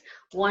highest,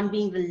 1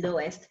 being the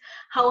lowest,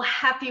 how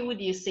happy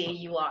would you say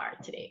you are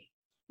today?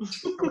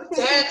 I'm a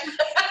 10.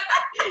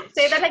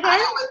 Say that again?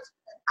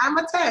 I'm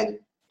a 10.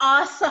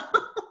 Awesome.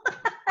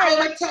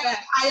 I'm a 10.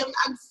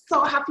 I'm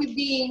so happy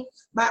being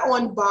my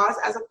own boss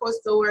as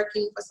opposed to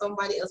working for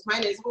somebody else.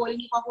 Mine is a whole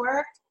heap of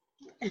work.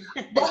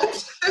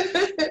 But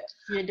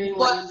you're doing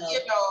what you know. You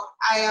know,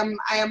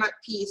 I am at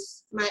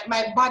peace.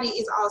 My body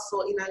is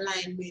also in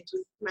alignment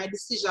with my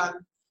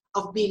decision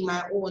of being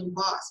my own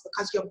boss,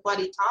 because your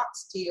body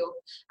talks to you.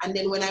 And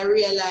then when I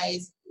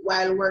realized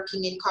while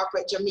working in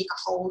corporate Jamaica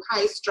how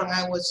high strung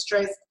I was,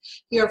 stressed,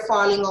 hair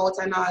falling out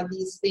and all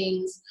these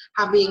things,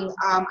 having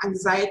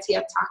anxiety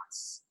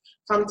attacks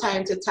from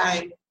time to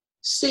time,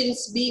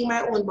 since being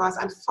my own boss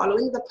and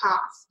following the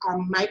path,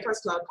 my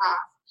personal path,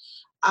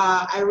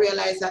 I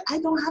realized that I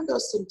don't have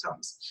those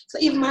symptoms. So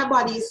even my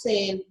body is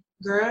saying,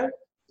 girl,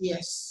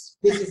 yes,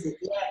 this is it,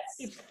 yes.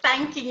 It's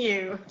thanking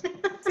you.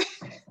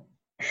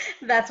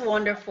 That's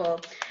wonderful.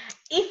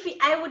 If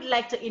I would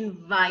like to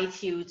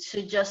invite you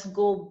to just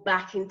go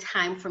back in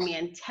time for me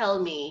and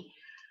tell me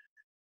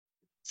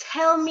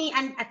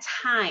and a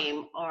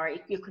time, or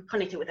if you could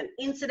connect it with an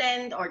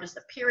incident or just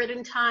a period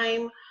in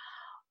time,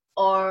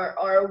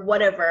 or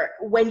whatever,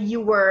 when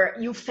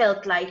you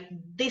felt like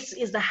this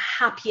is the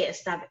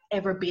happiest I've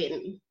ever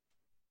been.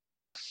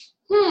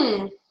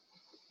 Yes.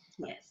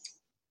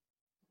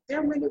 There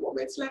are many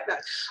moments like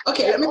that.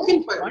 Okay, let me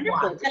pinpoint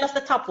wonderful. one. Tell us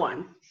the top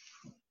one.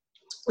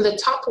 The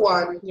top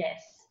one,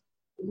 yes,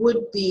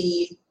 would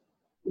be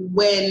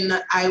when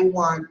I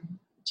won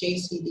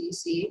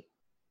JCDC,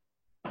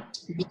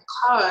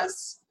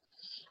 because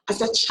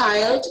as a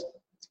child,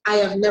 I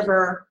have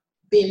never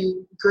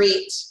been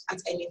great at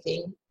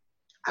anything.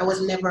 I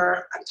was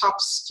never a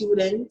top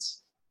student.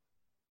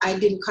 I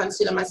didn't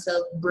consider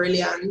myself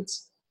brilliant.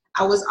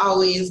 I was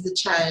always the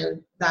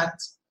child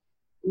that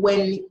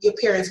when your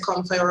parents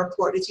come for a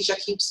report, the teacher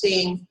keeps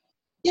saying,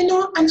 you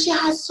know, and she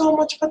has so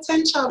much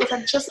potential, but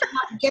I'm just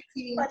not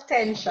getting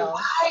potential.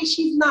 Why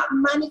she's not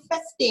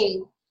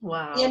manifesting.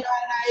 Wow. You know,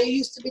 and I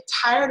used to be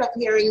tired of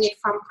hearing it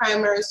from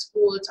primary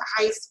school to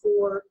high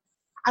school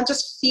and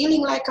just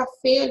feeling like a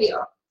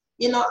failure.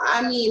 You know,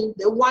 I mean,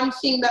 the one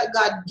thing that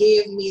God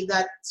gave me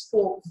that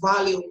spoke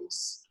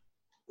volumes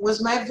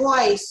was my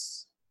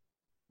voice,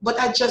 but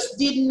I just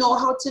didn't know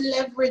how to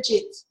leverage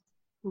it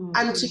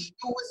and to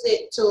use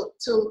it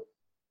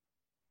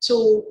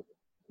to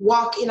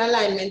walk in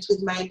alignment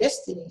with my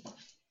destiny.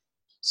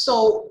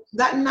 So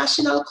that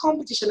national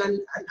competition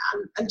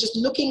and just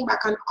looking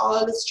back on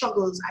all the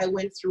struggles I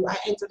went through, I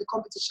entered the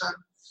competition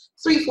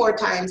 3-4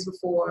 times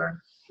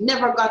before,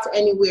 never got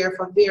anywhere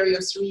for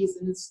various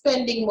reasons,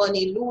 spending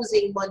money,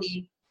 losing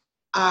money,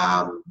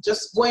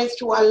 just going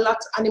through a lot,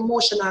 an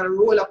emotional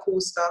roller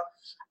coaster,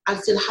 and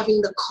still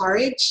having the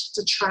courage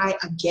to try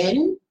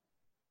again.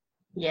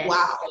 Yes.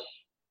 Wow.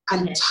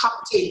 And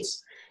topped it.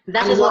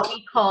 That is what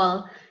we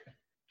call,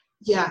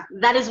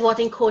 that is what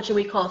in coaching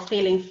we call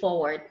failing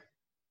forward.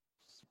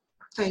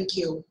 Thank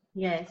you.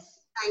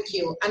 Yes. Thank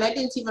you. And I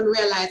didn't even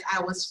realize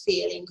I was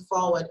failing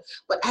forward,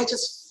 but I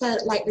just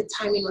felt like the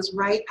timing was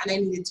right and I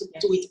needed to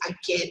do it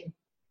again.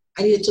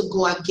 I needed to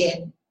go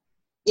again.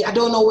 Yeah, I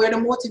don't know where the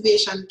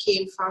motivation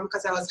came from,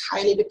 because I was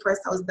highly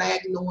depressed. I was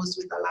diagnosed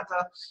with a lot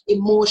of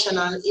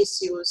emotional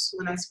issues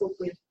when I spoke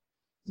with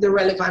the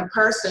relevant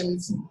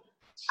persons.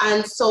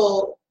 And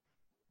so,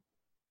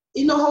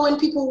 you know how when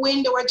people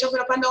win, they were jumping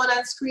up and down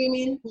and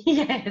screaming?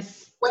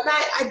 Yes. But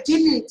I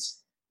didn't.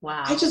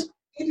 Wow. I just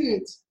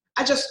didn't.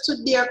 I just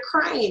stood there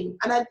crying,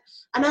 and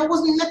I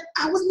wasn't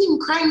even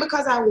crying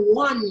because I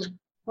won.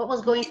 What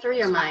was going through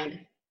your mind?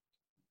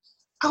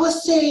 I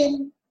was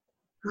saying,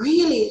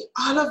 really,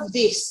 all of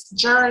this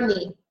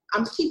journey,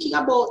 I'm thinking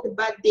about the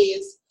bad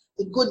days,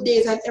 the good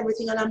days and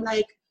everything, and I'm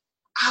like,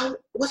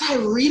 was I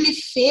really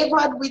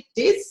favored with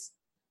this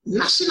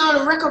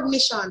national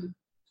recognition,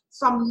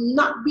 from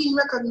not being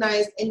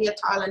recognized any at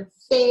all and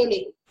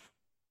failing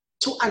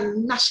to a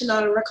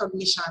national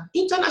recognition,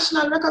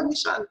 international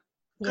recognition?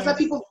 Because there are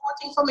Yes. people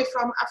voting for me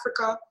from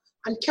Africa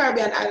and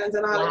Caribbean islands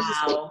and all of these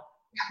things. Wow.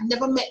 They have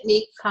never met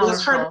me. They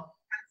just heard Powerful.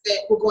 and said,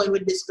 we're going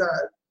with this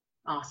girl.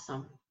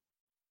 Awesome.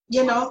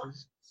 You know? Awesome.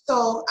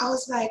 So I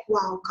was like,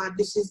 wow, God,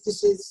 this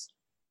is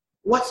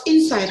what's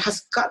inside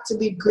has got to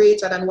be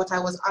greater than what I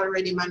was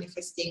already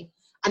manifesting.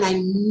 And I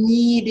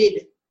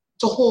needed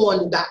to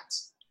hone that.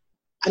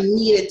 I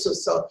needed to.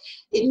 So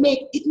it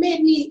made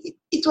me,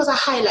 it was a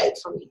highlight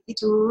for me. It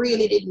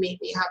really did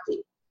make me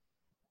happy.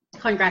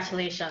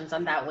 Congratulations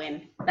on that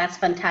win. That's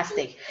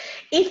fantastic.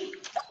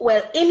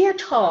 Well, in your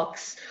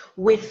talks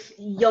with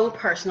young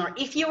person, or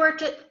if you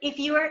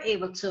were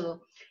able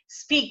to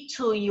speak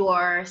to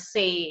your,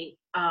 say,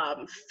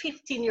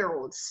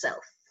 15-year-old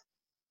self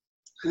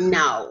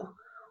now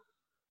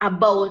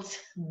about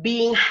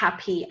being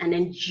happy and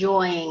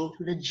enjoying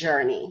the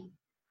journey,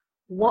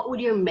 what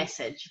would your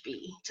message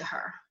be to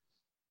her?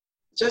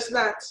 Just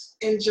that,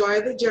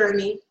 enjoy the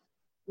journey,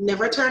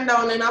 never turn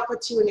down an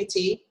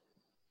opportunity,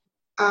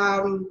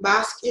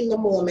 bask in the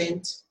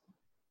moment.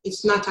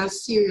 It's not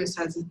as serious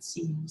as it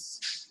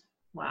seems.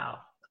 Wow.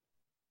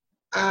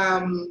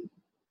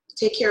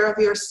 Take care of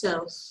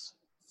yourself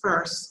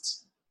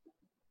first.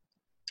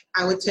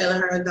 I would tell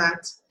her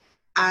that.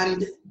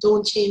 And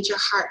don't change your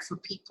heart for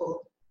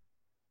people.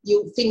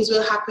 Things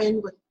will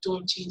happen, but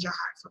don't change your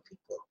heart for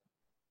people.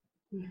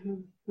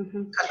 Mm-hmm.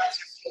 Mm-hmm. Because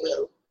that's your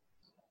will.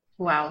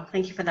 Wow,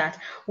 thank you for that.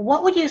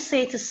 What would you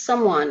say to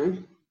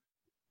someone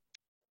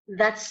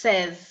that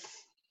says,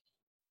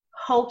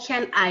 how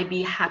can I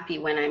be happy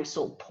when I'm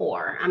so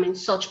poor? I'm in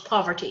such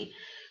poverty.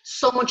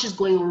 So much is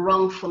going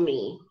wrong for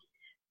me.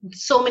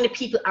 So many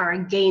people are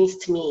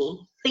against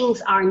me.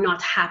 Things are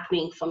not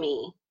happening for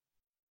me.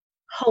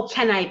 How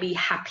can I be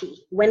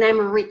happy when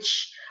I'm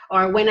rich,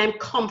 or when I'm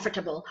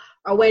comfortable,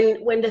 or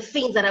when the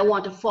things that I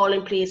want to fall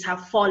in place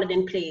have fallen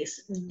in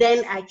place?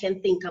 Then I can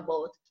think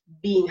about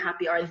being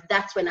happy, or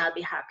that's when I'll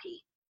be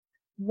happy.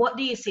 What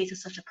do you say to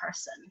such a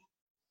person?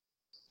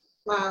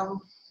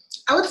 Wow.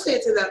 I would say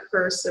to that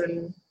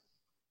person,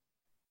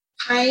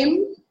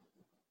 time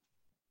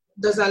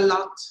does a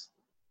lot.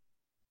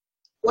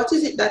 What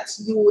is it that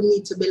you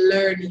need to be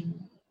learning?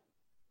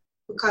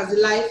 Because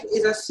life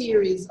is a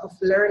series of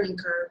learning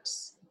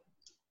curves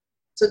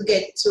to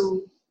get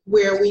to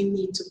where we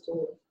need to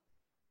go.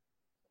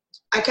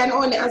 I can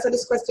only answer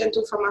this question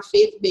too from a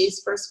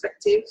faith-based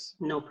perspective.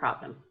 No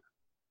problem.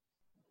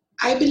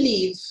 I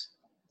believe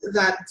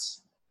that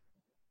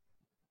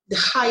the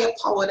higher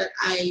power that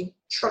I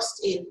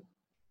trust in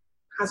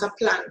has a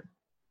plan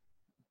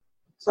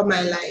for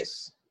my life.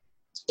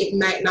 It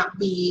might not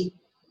be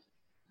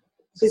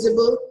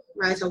visible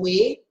right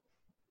away,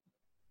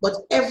 but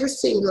every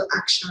single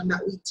action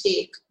that we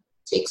take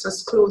takes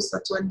us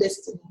closer to a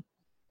destiny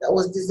that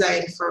was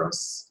designed for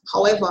us.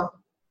 However,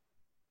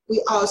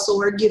 we also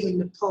were given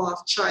the power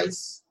of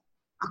choice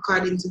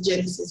according to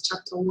Genesis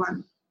chapter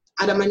 1.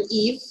 Adam and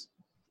Eve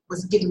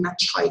was given a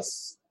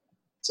choice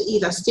to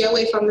either stay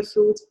away from the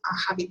fruit or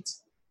have it.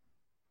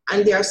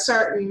 And there are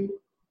certain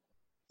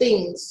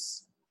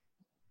things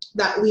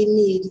that we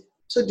need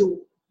to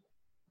do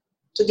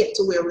to get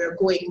to where we're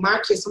going.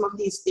 Mark here, some of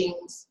these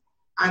things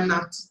are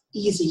not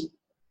easy,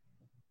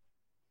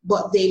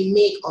 but they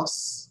make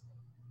us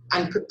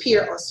and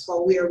prepare us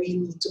for where we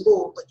need to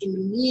go. But in the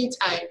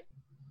meantime,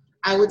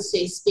 I would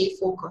say stay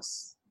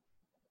focused.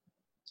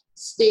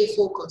 Stay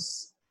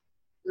focused.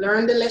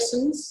 Learn the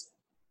lessons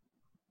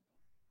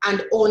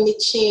and only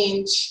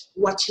change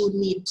what you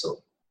need to.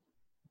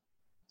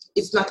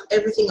 It's not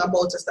everything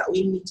about us that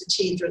we need to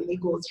change when we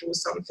go through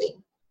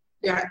something.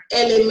 There are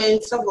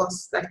elements of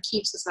us that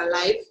keeps us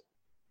alive,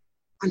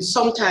 and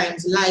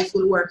sometimes life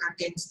will work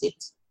against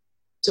it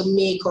to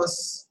make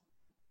us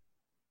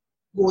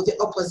go the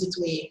opposite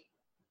way.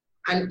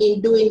 And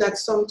in doing that,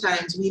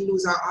 sometimes we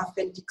lose our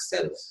authentic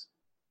self.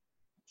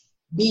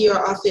 Be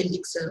your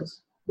authentic self,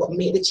 but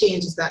make the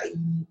changes that you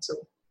need to.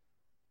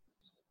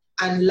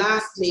 And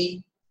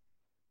lastly,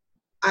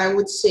 I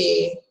would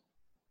say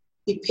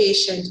be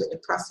patient with the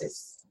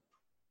process.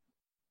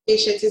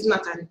 Patience is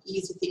not an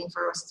easy thing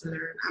for us to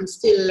learn. I'm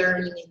still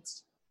learning it.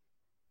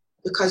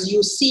 Because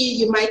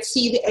you might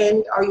see the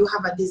end, or you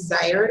have a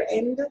desired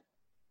end,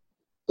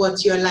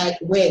 but you're like,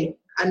 when?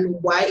 And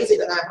why is it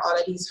that I have all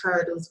of these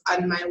hurdles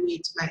on my way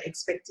to my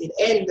expected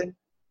end?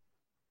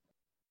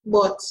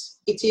 But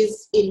it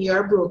is in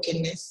your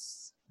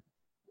brokenness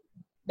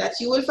that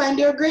you will find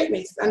your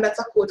greatness. And that's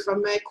a quote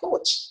from my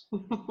coach.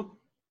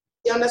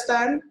 You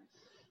understand?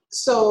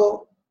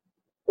 So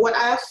what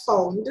I have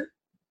found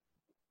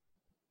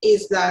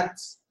is that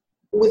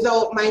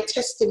without my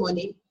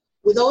testimony,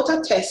 without a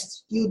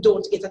test, you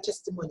don't get a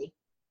testimony.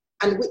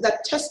 And with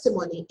that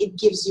testimony, it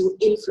gives you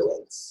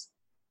influence.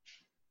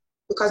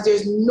 Because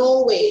there's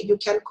no way you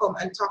can come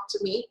and talk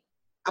to me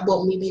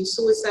about me being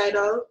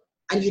suicidal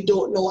and you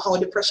don't know how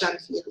depression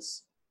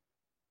feels.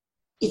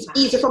 It's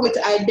easy for me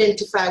to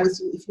identify with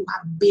you if you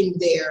have been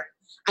there,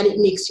 and it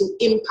makes you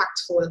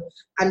impactful.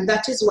 And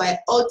that is why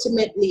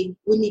ultimately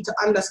we need to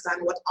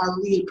understand what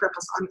our real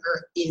purpose on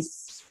earth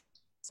is.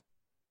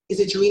 Is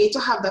it really to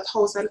have that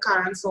house and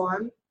car and so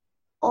on?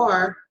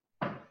 or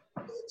to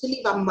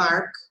leave a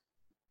mark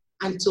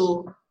and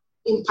to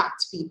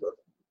impact people.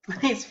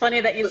 It's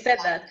funny that you said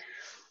that.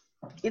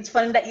 It's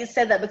funny that you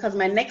said that, because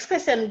my next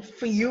question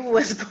for you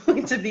was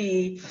going to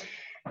be,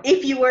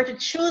 if you were to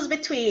choose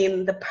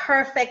between the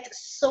perfect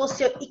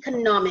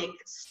socioeconomic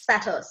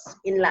status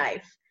in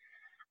life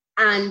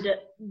and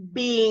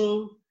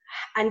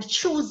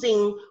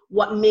choosing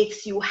what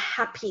makes you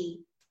happy,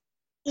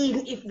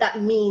 even if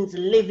that means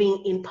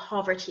living in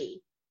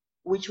poverty,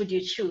 which would you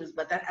choose?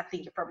 But that, I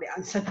think you probably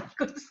answered that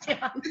question.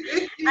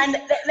 And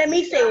let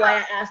me say why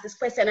I asked this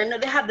question. I know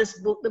they have this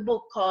book, the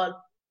book called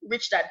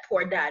Rich Dad,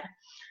 Poor Dad.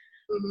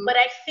 Mm-hmm. But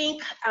I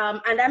think,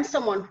 and I'm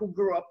someone who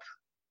grew up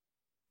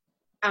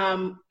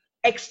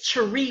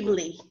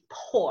extremely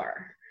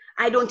poor.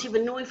 I don't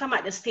even know if I'm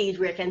at the stage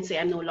where I can say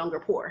I'm no longer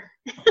poor.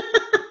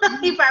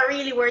 If I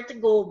really were to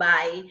go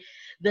by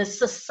the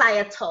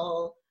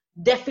societal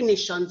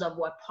definitions of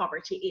what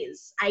poverty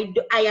is, I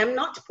am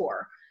not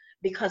poor,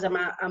 because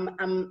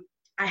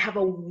I have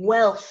a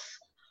wealth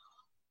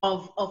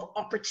of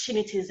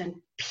opportunities and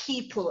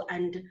people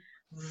and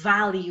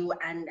value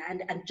and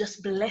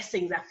just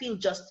blessings. I feel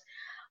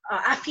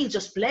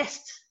just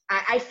blessed.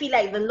 I feel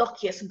like the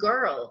luckiest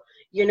girl,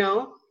 you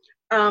know.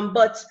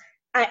 But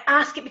I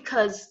ask it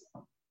because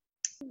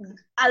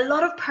a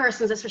lot of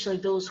persons, especially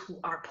those who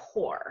are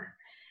poor,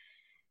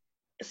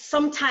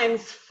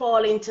 sometimes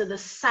fall into the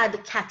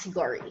sad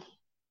category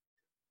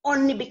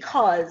only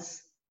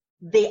because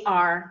they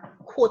are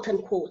quote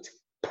unquote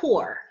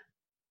poor.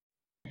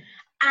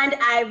 And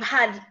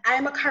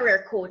I'm a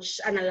career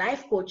coach and a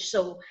life coach,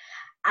 so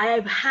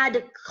I've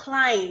had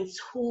clients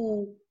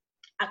who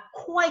are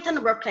quite a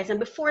number of clients, and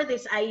before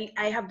this I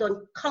have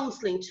done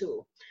counseling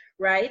too,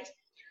 right?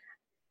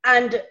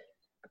 And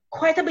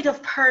quite a bit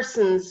of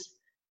persons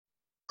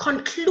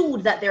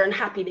conclude that they're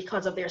unhappy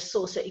because of their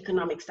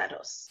socioeconomic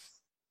status.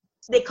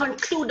 They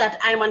conclude that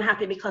I'm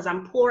unhappy because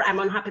I'm poor, I'm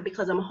unhappy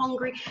because I'm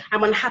hungry,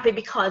 I'm unhappy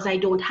because I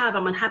don't have,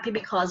 I'm unhappy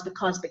because.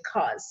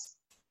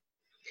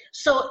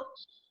 So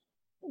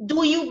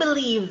do you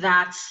believe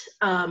that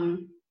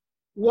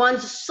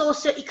one's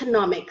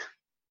socioeconomic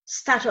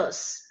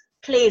status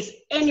plays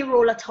any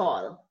role at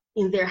all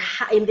in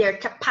their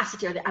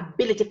capacity or the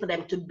ability for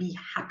them to be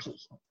happy?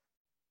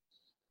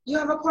 You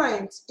have a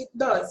point. It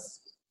does.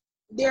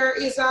 There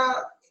is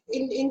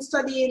in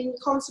studying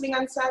counseling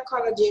and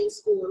psychology in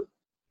school,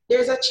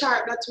 there's a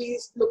chart that we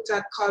looked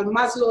at called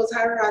Maslow's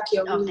hierarchy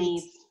of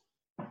needs.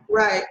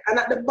 Right. And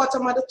at the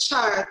bottom of the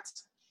chart,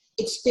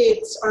 it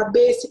states our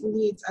basic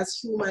needs as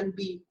human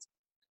beings: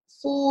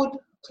 food,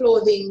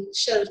 clothing,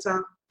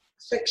 shelter,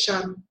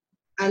 affection,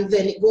 and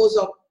then it goes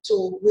up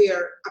to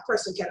where a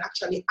person can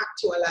actually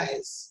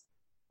actualize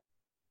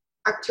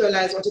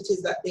what it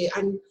is that they,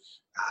 and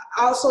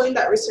also in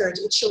that research,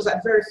 it shows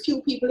that very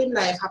few people in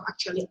life have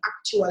actually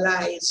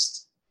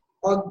actualized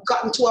or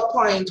gotten to a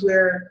point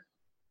where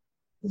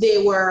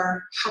they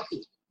were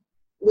happy.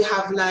 We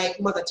have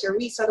like Mother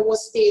Teresa that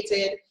was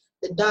stated,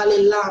 the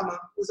Dalai Lama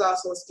was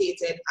also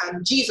stated,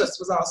 and Jesus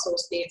was also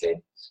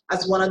stated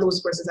as one of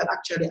those persons that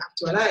actually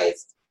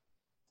actualized.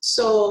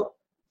 So,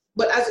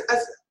 but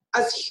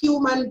as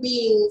human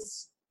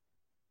beings,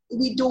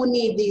 we do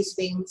need these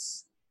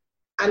things,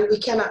 and we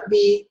cannot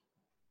be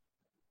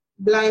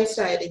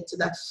blindsided to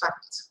that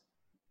fact,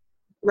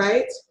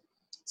 right?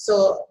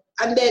 So,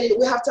 and then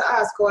we have to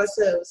ask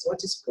ourselves,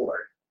 what is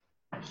poor?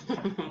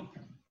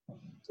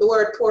 The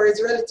word poor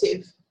is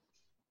relative,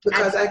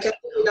 because I can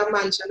live in a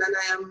mansion and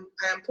I am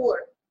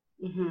poor.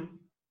 Mm-hmm.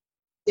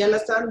 You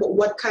understand? But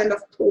what kind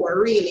of poor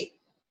really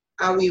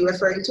are we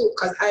referring to?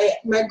 Because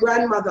my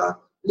grandmother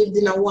lived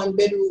in a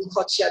 1-bedroom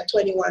hut. She had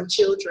 21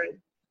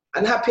 children,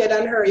 and happier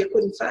than her you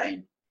couldn't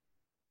find.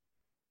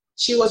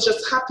 She was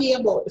just happy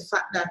about the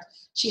fact that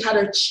she had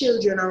her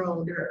children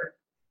around her.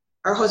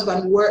 Her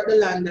husband worked the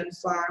land and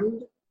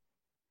farmed,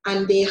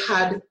 and they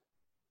had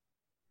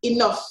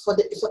enough for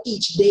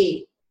each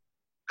day.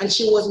 And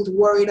she wasn't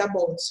worried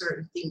about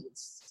certain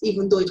things,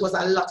 even though it was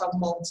a lot of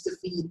mouths to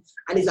feed,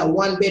 and it's a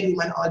 1-bedroom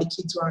and all the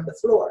kids were on the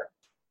floor.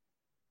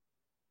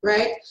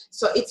 Right?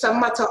 So it's a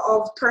matter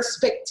of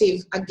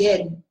perspective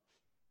again,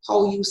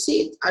 how you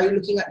see it. Are you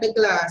looking at the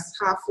glass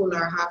half full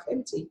or half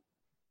empty?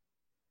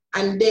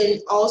 And then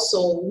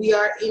also, we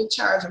are in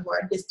charge of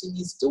our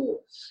destinies too,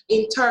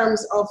 in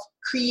terms of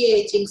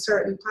creating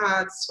certain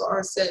paths for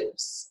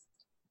ourselves.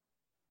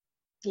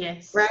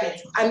 Yes.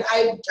 Right? And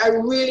I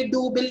really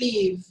do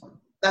believe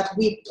that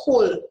we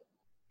pull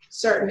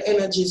certain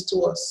energies to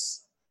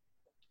us.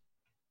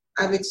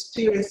 I've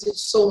experienced it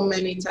so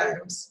many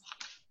times.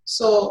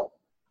 So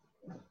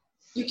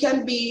you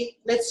can be,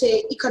 let's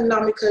say,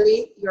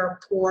 economically,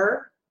 you're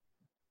poor,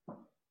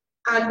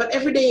 but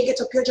every day you get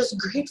up, you're just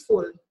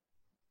grateful.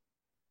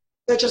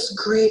 You're just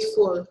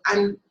grateful,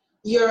 and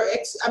you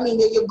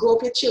grow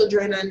up your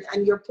children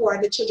and you're poor,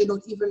 and the children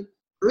don't even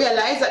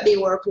realize that they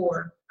were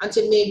poor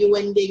until maybe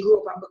when they grow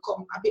up and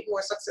become a bit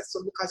more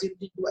successful because you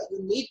did what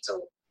you need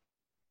to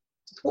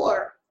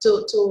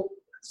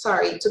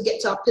get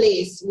to a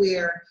place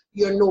where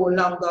you're no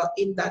longer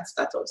in that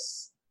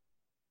status.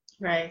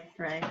 Right.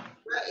 Right?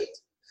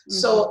 Mm-hmm.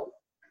 So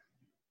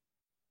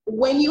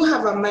when you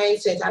have a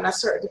mindset and a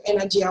certain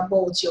energy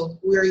about you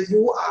where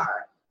you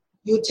are,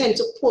 you tend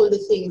to pull the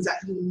things that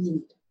you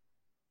need.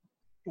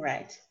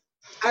 Right.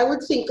 I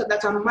would think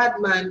that a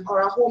madman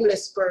or a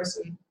homeless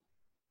person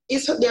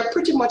they're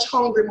pretty much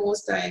hungry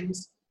most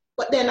times.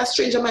 But then a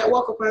stranger might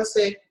walk up and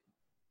say,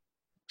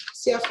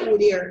 see a food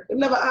here. They've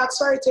never asked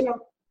for it,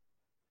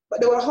 but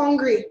they were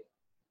hungry.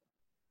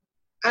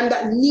 And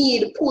that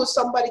need pulls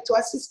somebody to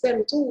assist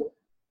them too.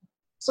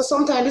 So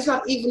sometimes it's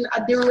not even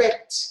a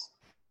direct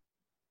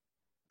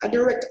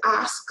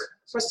ask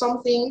for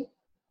something,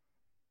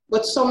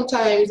 but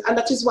sometimes, and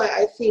that is why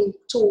I think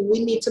too,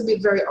 we need to be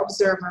very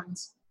observant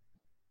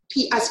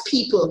as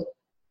people.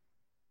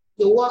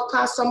 You walk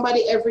past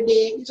somebody every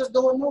day, you just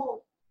don't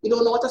know. You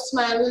don't know what a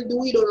smile will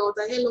do, you don't know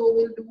what a hello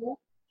will do.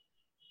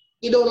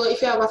 You don't know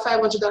if you have a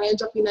 $500 and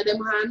drop in at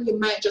them hand, you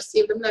might just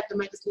save them life, they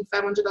might just need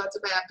 $500 to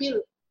buy a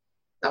pill.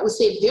 That will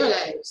save their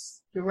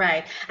lives.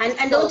 Right. And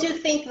so, don't you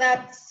think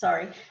that,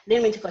 sorry,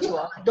 didn't mean to cut you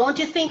off. Don't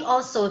you think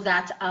also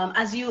that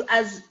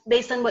as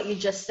based on what you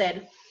just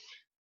said,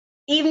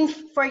 even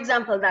for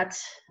example, that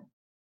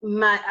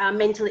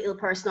mentally ill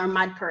person or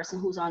mad person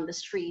who's on the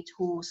street,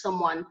 who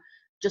someone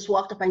just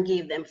walked up and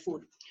gave them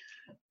food,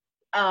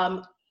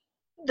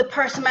 the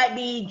person might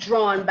be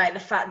drawn by the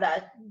fact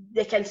that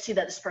they can see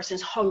that this person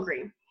is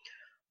hungry.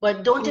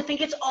 But don't you think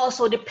it's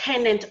also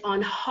dependent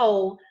on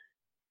how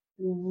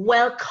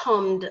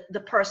welcomed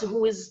the person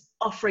who is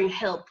offering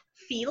help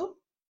feel?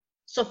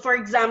 So for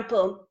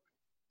example,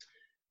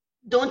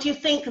 don't you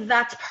think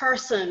that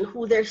person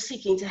who they're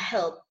seeking to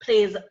help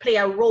play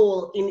a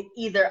role in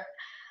either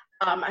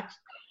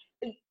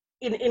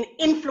in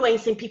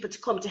influencing people to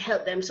come to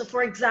help them? So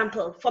for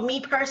example, for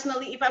me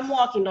personally, if I'm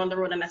walking down the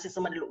road and I see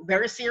somebody look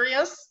very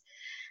serious,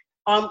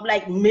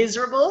 like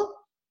miserable,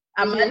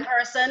 a mad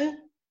person,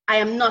 I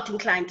am not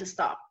inclined to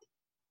stop.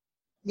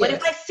 But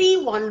if I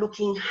see one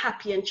looking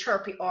happy and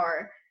chirpy,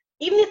 or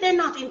even if they're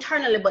not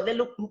internally, but they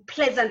look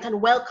pleasant and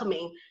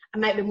welcoming, I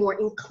might be more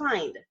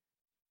inclined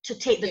to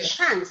take the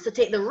chance, to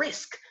take the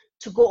risk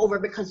to go over,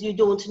 because you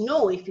don't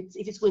know if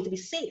it's going to be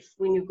safe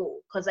when you go.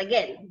 Because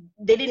again,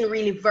 they didn't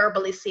really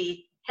verbally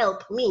say,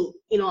 help me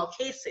in all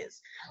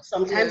cases.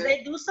 Sometimes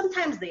they do,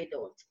 sometimes they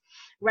don't,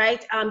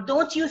 right?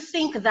 Don't you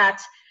think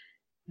that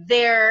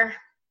their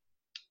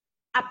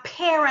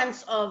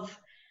appearance of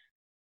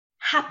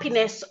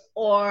happiness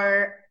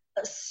or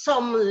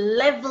some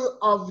level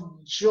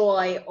of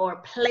joy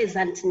or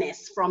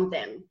pleasantness from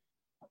them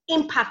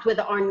impact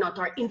whether or not,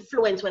 or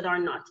influence whether or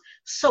not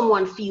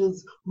someone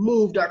feels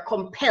moved or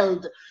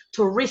compelled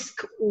to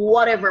risk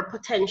whatever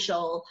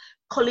potential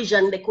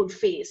collision they could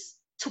face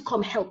to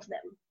come help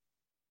them?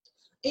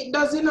 It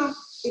does,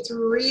 it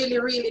really,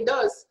 really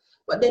does.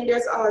 But then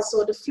there's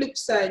also the flip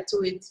side to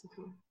it,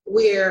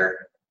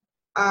 where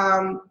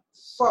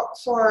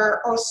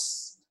for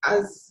us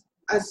as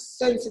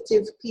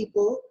sensitive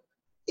people,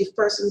 if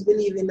persons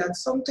believe in that,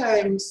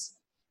 sometimes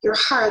your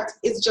heart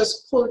is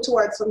just pulled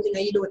towards something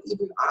and you don't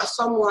even ask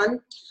someone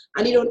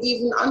and you don't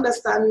even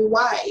understand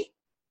why.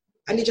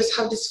 And you just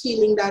have this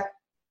feeling that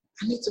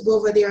I need to go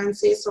over there and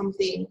say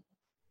something.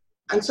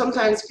 And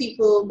sometimes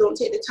people don't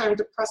take the time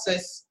to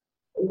process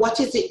what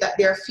is it that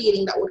they're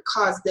feeling that would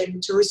cause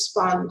them to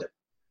respond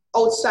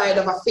outside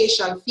of a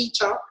facial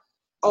feature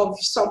of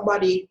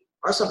somebody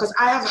or so. Because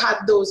I have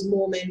had those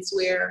moments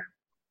where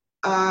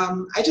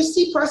I just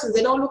see persons,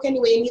 they don't look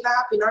anyway neither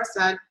happy nor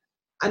sad,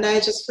 and I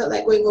just felt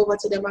like going over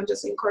to them and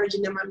just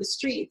encouraging them on the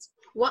street.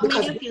 What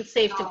made you feel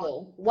safe to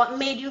go? What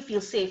made you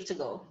feel safe to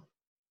go?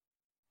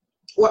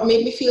 What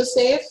made me feel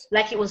safe?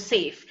 Like it was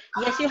safe.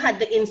 Yes, you had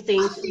the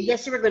instinct.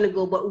 Yes, you were going to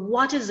go, but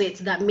what is it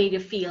that made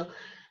you feel,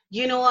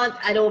 you know what,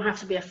 I don't have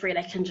to be afraid,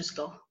 I can just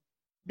go.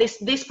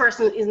 This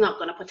person is not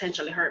going to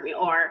potentially hurt me,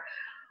 or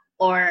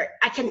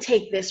I can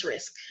take this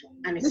risk.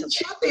 And it's the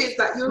truth is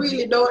that you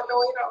really don't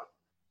know,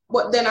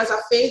 But then as a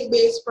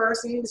faith-based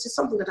person, this is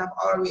something that I've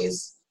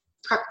always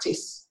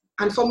practiced.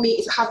 And for me,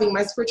 it's having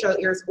my spiritual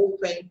ears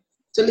open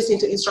to listen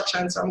to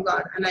instructions from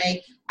God. And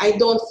I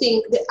don't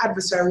think the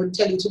adversary would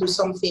tell you to do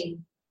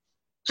something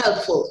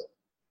helpful.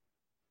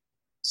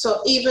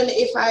 So even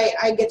if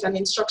I get an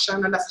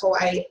instruction, and that's how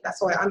I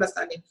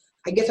understand it,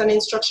 I get an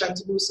instruction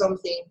to do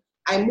something,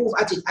 I move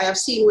at it. I have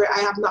seen where I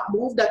have not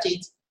moved at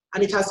it,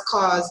 and it has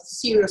caused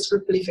serious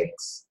ripple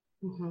effects.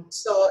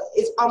 So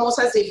it's almost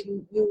as if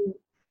you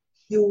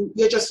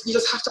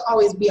just have to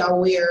always be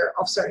aware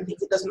of certain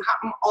things. It doesn't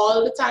happen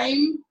all the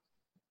time,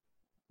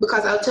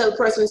 because I'll tell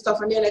person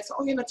stuff and they're like,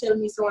 oh, you're not telling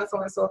me so and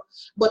so and so.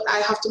 But I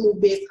have to move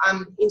based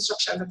on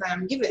instructions that I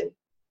am given.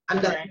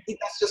 And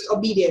that's just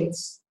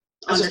obedience.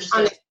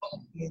 Understood.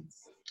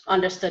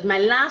 Understood. My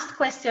last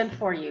question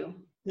for you.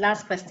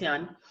 Last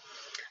question.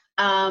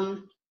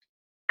 And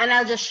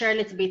I'll just share a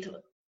little bit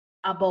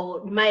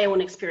about my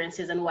own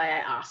experiences and why I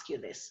ask you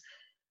this.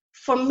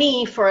 For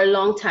me, for a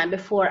long time,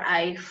 before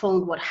I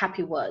found what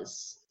happy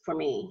was for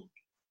me,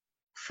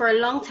 for a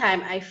long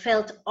time, I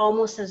felt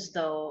almost as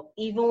though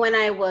even when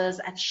I was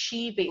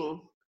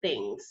achieving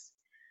things,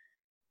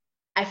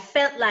 I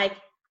felt like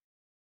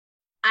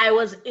I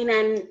was in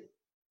an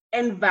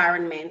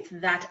environment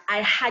that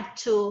I had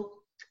to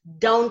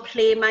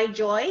downplay my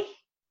joy,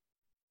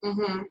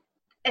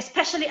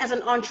 especially as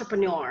an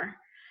entrepreneur.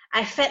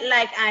 I felt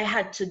like I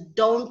had to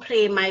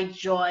downplay my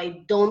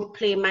joy,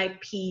 downplay my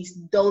peace,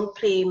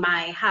 downplay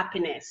my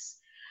happiness,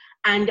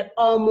 and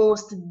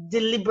almost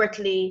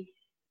deliberately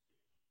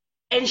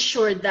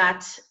ensure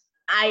that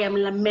I am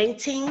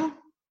lamenting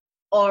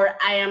or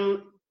I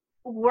am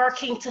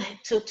working to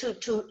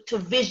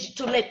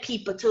let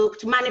people to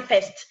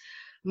manifest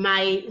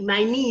my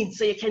needs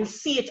so you can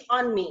see it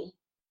on me.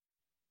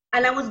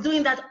 And I was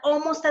doing that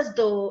almost as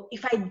though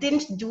if I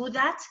didn't do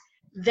that,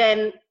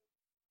 then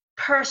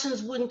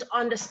persons wouldn't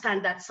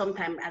understand that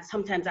sometimes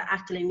I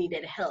actually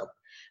needed help,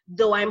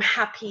 though I'm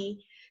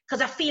happy.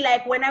 Because I feel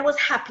like when I was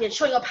happy and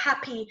showing up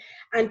happy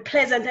and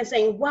pleasant and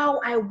saying, wow,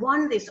 I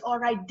won this,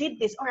 or I did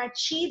this, or I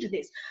achieved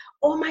this,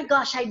 oh my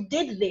gosh, I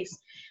did this.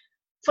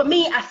 For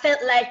me, I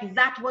felt like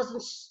that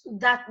wasn't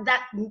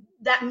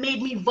that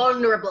made me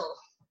vulnerable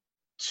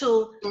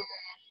to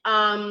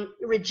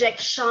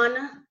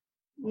rejection,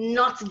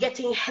 not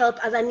getting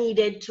help as I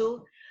needed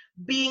to,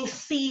 being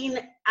seen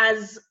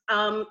as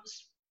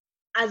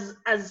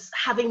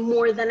having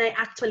more than I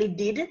actually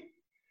did.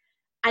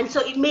 And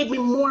so it made me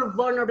more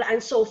vulnerable.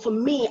 And so for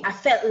me, I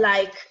felt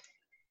like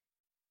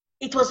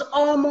it was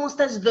almost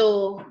as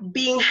though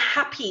being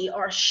happy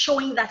or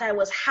showing that I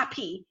was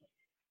happy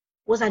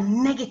was a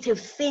negative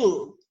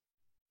thing.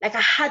 Like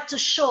I had to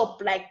show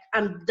up like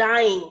I'm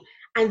dying,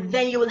 and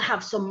then you will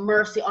have some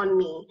mercy on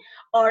me.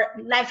 Or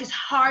life is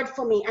hard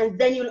for me, and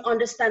then you'll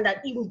understand that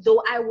even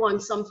though I won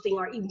something,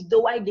 or even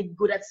though I did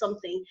good at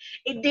something,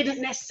 it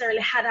didn't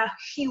necessarily have a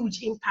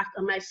huge impact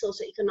on my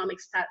socioeconomic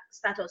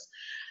status.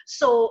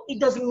 So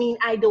it doesn't mean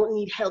I don't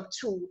need help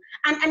too.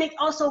 And it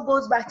also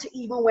goes back to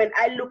even when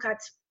I look at,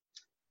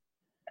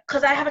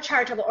 because I have a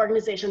charitable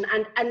organization,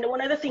 and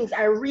one of the things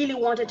I really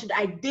wanted to do,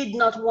 I did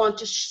not want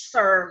to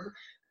serve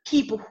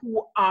people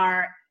who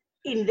are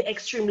in the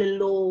extremely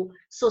low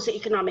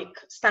socioeconomic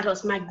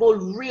status. My goal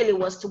really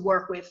was to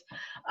work with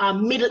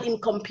middle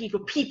income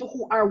people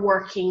who are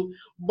working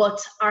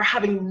but are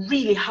having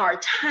really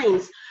hard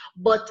times,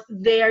 but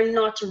they're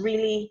not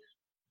really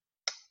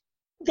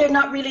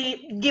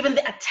given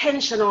the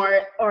attention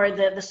or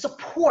the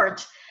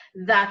support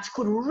that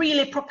could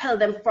really propel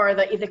them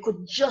further if they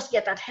could just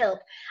get that help.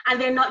 And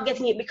they're not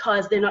getting it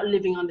because they're not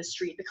living on the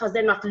street, because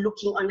they're not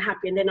looking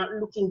unhappy, and they're not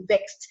looking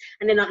vexed,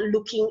 and they're not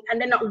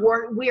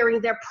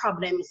wearing their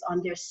problems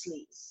on their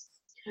sleeves.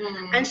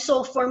 And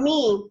so for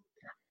me,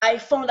 I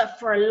found that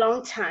for a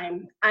long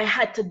time, I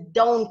had to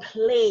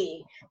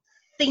downplay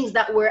things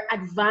that were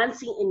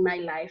advancing in my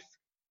life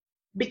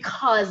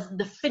because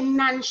the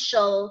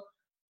financial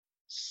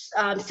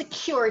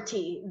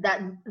security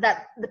that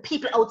the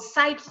people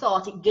outside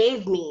thought it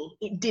gave me,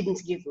 it didn't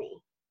give me.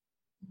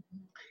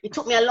 It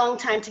took me a long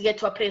time to get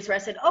to a place where I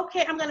said,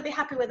 okay, I'm going to be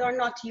happy whether or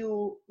not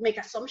you make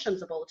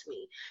assumptions about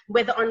me,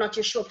 whether or not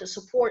you show up to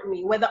support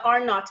me, whether or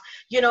not,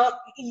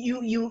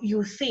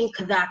 you think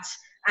that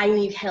I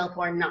need help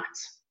or not.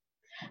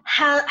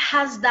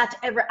 Has that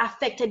ever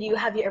affected you?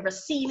 Have you ever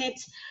seen it?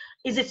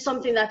 Is it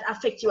something that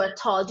affects you at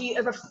all? Do you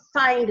ever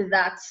find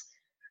that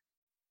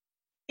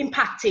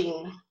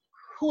impacting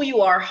who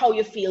you are, how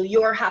you feel,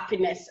 your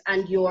happiness,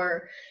 and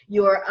your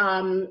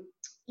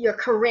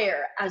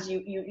career as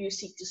you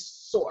seek to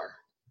soar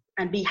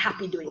and be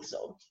happy doing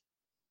so?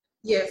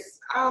 Yes,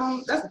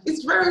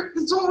 it's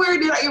so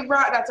weird that you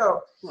brought that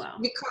up. Wow.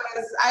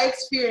 Because I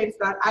experienced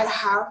that. I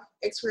have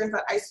experienced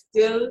that. I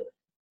still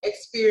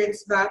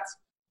experience that.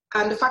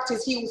 And the fact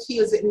is, he who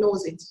feels it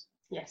knows it.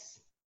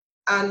 Yes.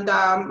 And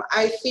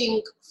I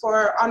think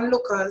for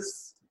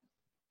onlookers,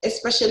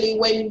 especially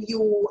when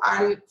you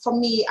are, for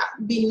me,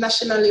 being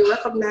nationally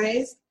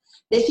recognized,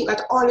 they think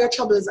that all your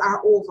troubles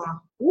are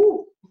over.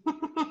 Ooh.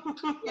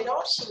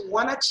 She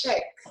wanna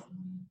check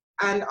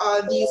and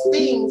all these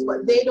things,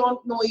 but they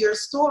don't know your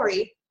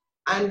story,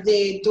 and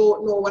they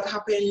don't know what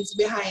happens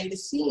behind the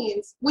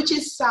scenes, which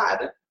is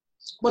sad.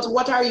 But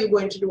what are you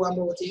going to do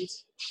about it?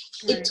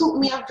 Right. It took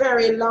me a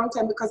very long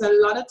time, because a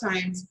lot of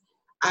times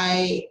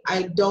I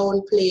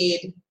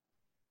downplayed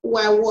who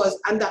I was,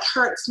 and that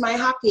hurts my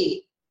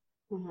happy.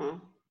 Mm-hmm.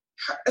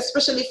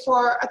 Especially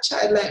for a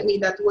child like me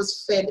that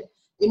was fed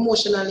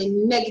emotionally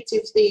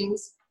negative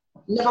things,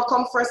 never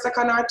come first,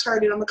 second, or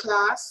third in my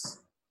class,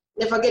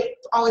 never get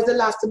always the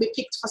last to be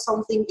picked for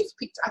something if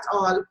picked at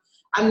all.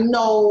 And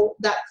now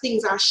that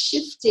things are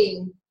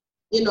shifting,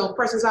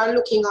 persons are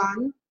looking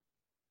on,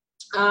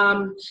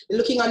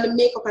 looking on the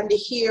makeup and the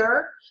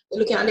hair, they're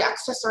looking on the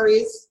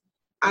accessories,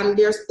 and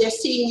they're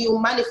seeing you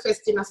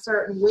manifest in a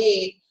certain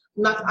way,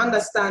 not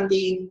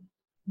understanding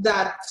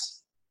that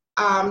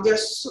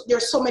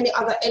there's so many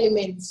other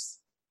elements,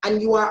 and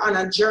you are on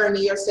a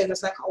journey yourself,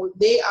 just like how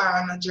they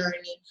are on a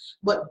journey.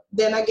 But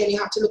then again, you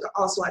have to look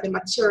also at the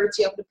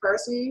maturity of the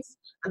persons,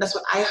 and that's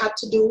what I had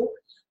to do.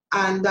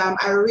 And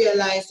I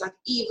realized that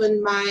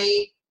even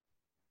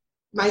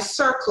my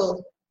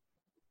circle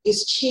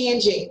is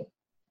changing,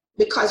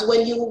 Because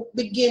when you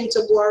begin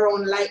to go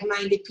around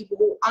like-minded people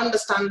who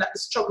understand that the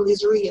struggle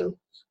is real,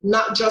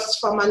 not just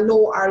from a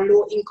no or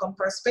low income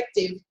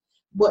perspective,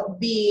 but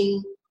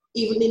being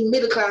even in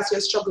middle class,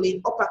 you're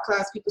struggling, upper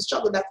class people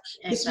struggle. That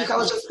this week I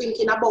was just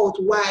thinking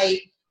about why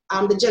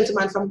the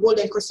gentleman from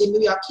Golden Cross in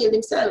New York killed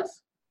himself.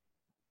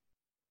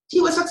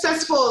 He was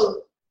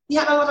successful. He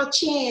had a lot of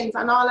chains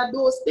and all of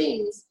those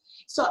things.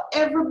 So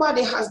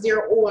everybody has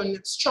their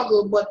own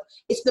struggle, but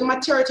it's the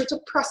maturity to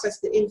process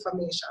the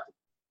information.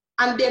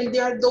 And then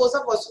there are those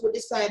of us who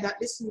decide that,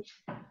 listen,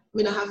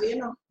 we don't have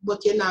you,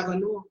 but you're not going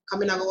to know.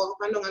 Come in and go walk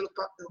up and down and look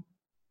back now.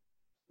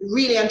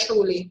 Really and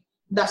truly,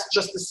 that's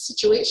just the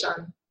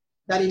situation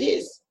that it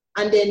is.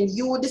 And then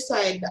you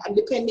decide, and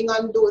depending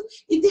on those,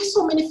 there's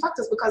so many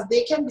factors because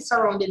they can be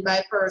surrounded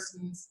by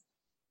persons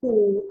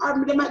who,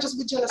 or they might just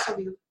be jealous of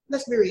you.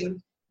 Let's be real.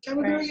 Can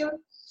we be real?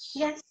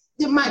 Yes.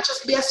 There might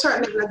just be a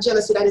certain level of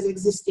jealousy that is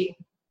existing,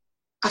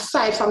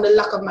 aside from the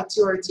lack of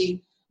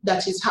maturity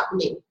that is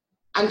happening.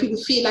 And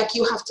people feel like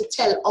you have to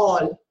tell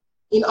all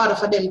in order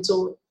for them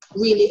to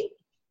really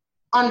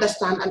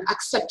understand and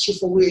accept you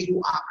for where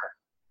you are.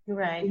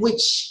 Right.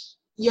 Which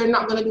you're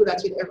not going to do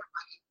that with everybody.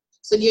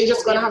 So you're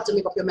just going to have to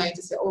make up your mind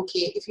to say,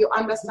 okay, if you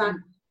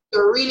understand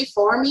you're really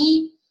for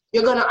me,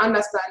 you're going to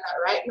understand that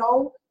right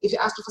now, if you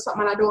ask me for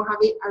something and I don't have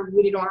it, I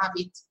really don't have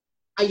it.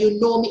 And you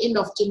know me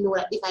enough to know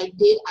that if I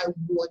did, I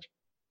would.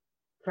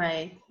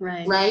 Right,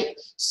 right. Right?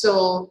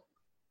 So,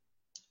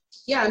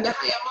 yeah, and the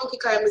higher monkey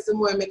climb is the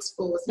more I'm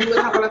exposed. You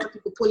will have a lot of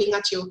people pulling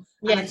at you.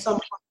 Yes. And at some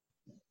point,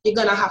 you're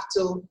going to have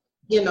to,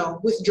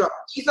 withdraw.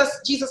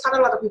 Jesus had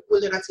a lot of people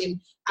pulling at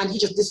him, and he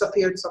just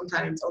disappeared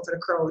sometimes out of the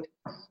crowd.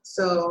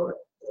 So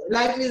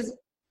life is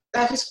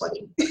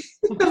funny. So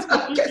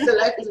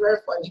life is very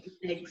funny.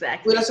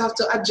 Exactly. We just have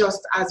to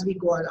adjust as we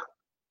go along.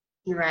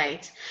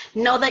 Right.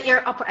 Now that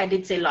you're up, I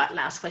did say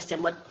last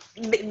question, but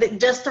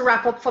just to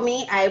wrap up for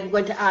me, I'm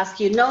going to ask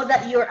you, now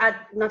that you're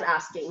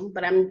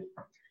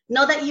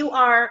now that you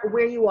are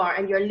where you are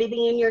and you're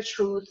living in your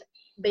truth,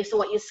 based on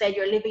what you said,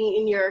 you're living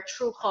in your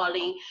true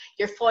calling,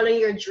 you're following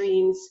your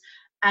dreams,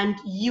 and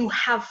you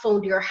have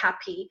found you're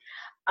happy.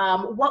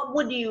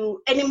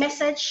 Any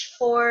message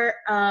for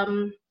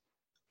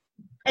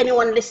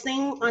anyone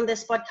listening on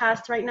this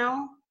podcast right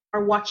now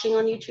or watching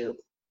on YouTube?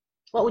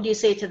 What would you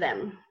say to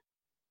them?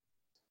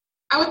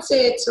 I would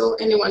say to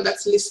anyone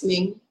that's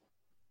listening,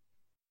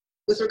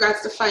 with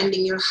regards to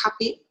finding you're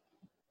happy,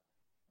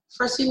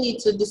 first you need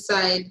to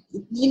decide,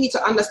 you need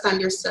to understand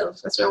yourself.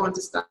 That's where I want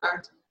to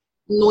start.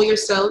 Know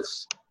yourself.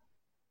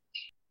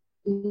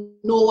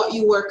 Know what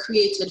you were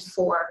created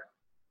for.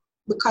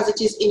 Because it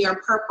is in your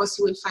purpose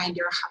you will find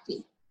you're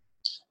happy.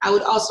 I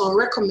would also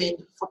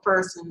recommend for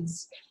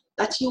persons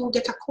that you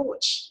get a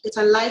coach, get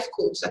a life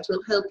coach that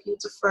will help you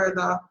to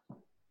further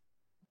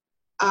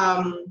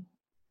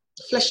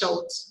flesh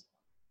out.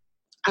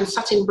 And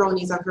Satin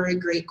Brownie is a very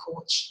great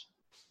coach.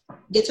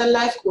 Get a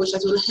life coach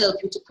that will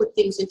help you to put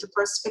things into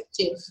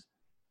perspective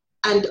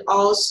and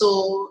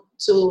also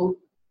to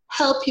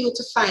help you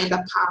to find a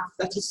path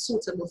that is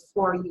suitable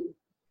for you.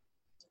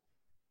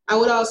 I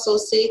would also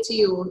say to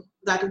you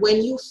that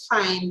when you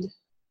find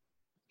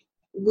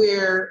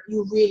where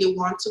you really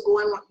want to go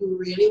and what you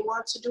really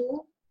want to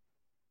do,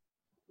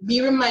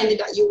 be reminded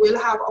that you will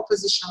have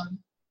opposition,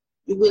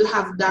 you will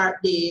have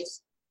dark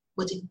days,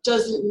 but it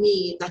doesn't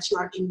mean that you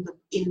are in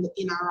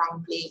a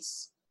wrong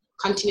place.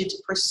 Continue to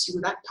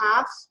pursue that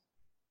path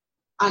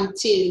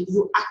until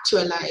you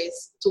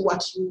actualize to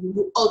what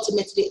you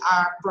ultimately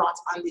are brought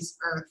on this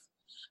earth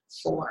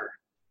for.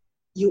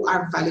 You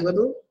are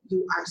valuable,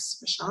 you are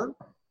special,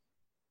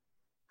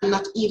 and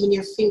not even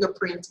your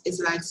fingerprint is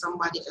like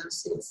somebody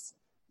else's.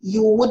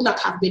 You would not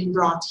have been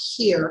brought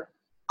here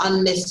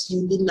unless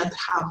you did not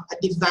have a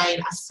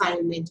divine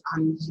assignment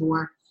on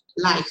your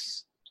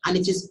life. And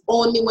it is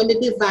only when the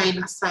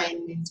divine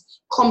assignment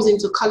comes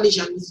into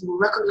collision with you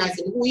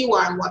recognizing who you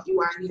are and what you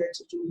are here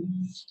to do,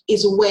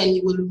 is when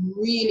you will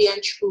really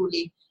and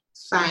truly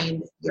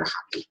find you're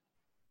happy.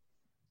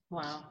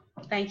 Wow.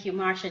 Thank you,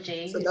 Marsha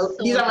J. So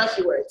these are my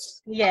few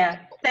words. Yeah,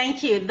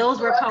 thank you.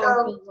 Those were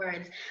powerful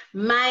words.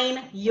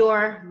 Mind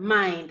your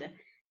mind.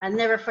 I'll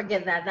never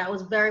forget that. That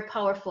was very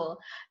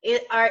powerful.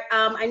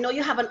 I know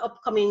you have an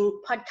upcoming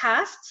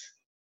podcast.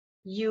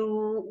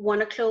 You want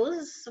to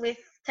close with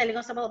telling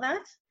us about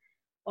that?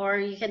 Or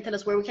you can tell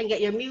us where we can get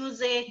your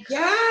music.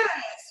 Yes.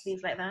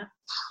 Things like that.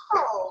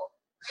 Oh.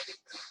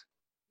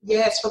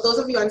 Yes, for those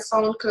of you on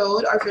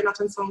SoundCloud, or if you're not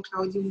on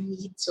SoundCloud, you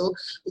need to.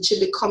 It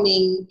should be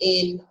coming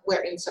in,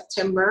 we're in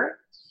September,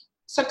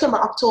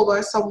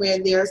 October, somewhere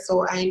there.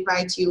 So I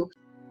invite you.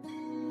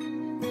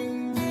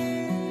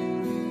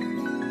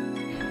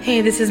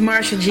 Hey, this is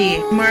Marsha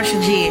J. Marsha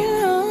J.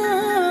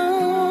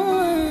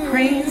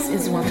 Praise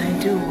is what I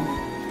do.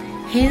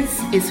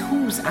 His is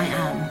whose I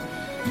am.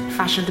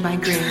 Fashioned by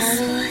grace.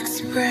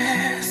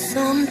 Express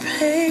on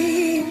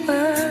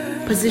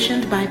paper.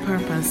 Positioned by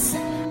purpose.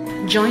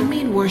 Join me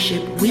in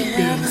worship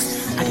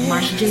weekdays at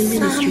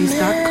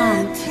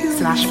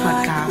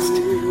marshajministries.com/podcast.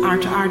 Our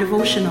to our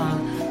devotional.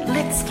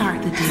 Let's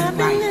start the day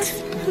right.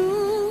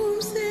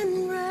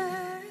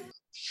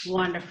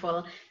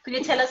 Wonderful. Could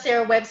you tell us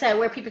your website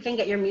where people can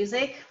get your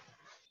music?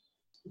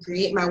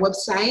 Great. My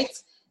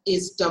website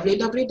is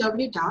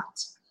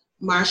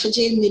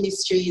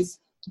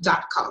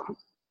www.marshajministries.com.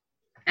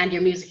 And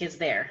your music is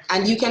there.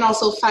 And you can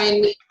also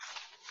find me.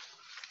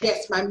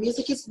 Yes, my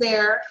music is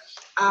there.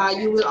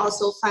 You will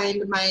also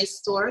find my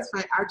stores,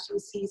 my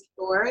RQC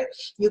store.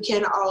 You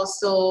can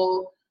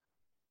also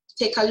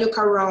take a look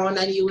around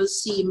and you will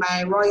see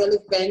my royal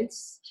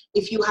events.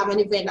 If you have an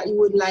event that you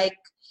would like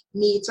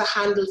me to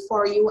handle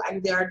for you,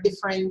 and there are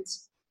different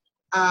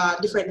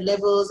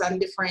levels and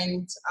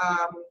different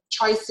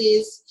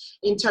choices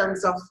in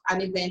terms of an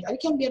event. And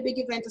it can be a big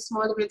event, a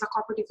small event, a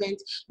corporate event,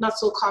 not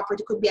so corporate.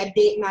 It could be a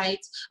date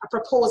night, a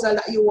proposal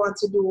that you want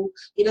to do.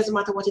 It doesn't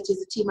matter what it is,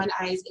 the team and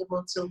I is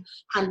able to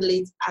handle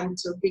it and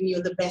to bring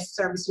you the best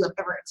service you have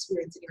ever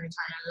experienced in your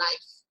entire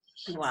life.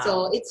 Wow.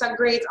 So it's a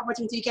great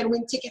opportunity. You can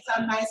win tickets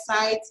on my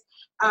site.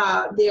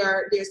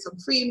 There's some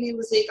free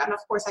music, and of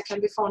course I can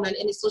be found on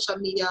any social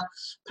media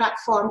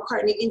platform,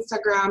 currently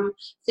Instagram,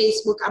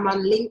 Facebook. I'm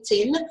on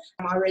LinkedIn.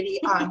 I'm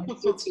already on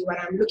YouTube, and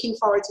I'm looking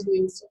forward to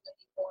doing so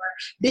many more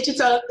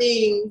digital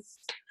things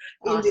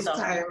in this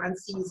time and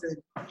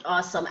season.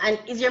 Awesome. And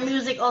is your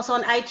music also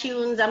on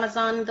iTunes,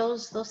 Amazon,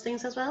 those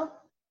things as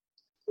well?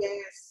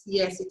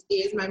 Yes, it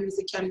is. My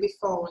music can be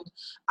found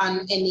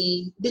on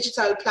any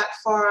digital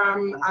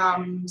platform,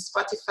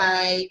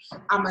 Spotify,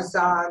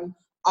 Amazon,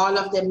 all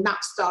of them,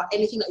 Napster,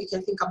 anything that you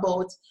can think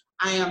about.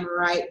 I am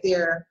right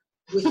there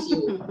with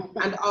you.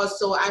 And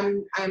also,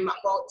 I'm about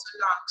to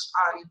launch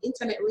on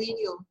internet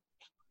radio,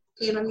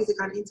 playing my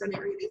music on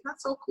internet radio. It's not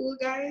so cool,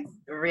 guys.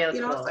 Real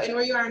cool. So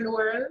anywhere you are in the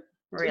world.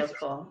 Real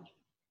cool.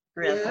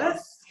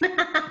 Yes.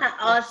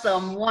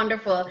 Awesome.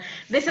 Wonderful.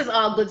 This is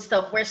all good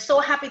stuff. We're so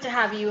happy to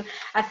have you.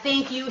 I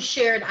think you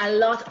shared a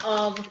lot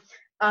of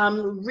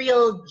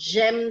real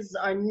gems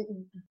or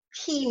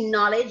key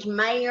knowledge.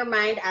 Mind your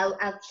mind.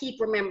 I'll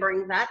keep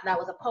remembering that. That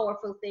was a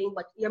powerful thing,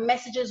 but your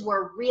messages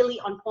were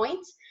really on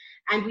point,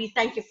 and we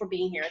thank you for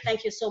being here.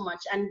 Thank you so much,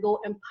 and go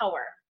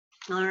empower.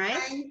 All right.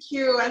 Thank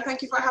you, and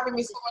thank you for having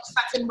me so much,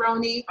 Satin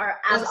Brownie. It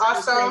was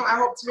Awesome. awesome. I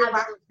hope to be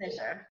back.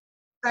 Pleasure.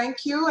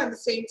 Thank you, and the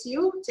same to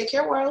you. Take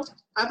care, world.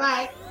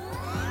 Bye-bye.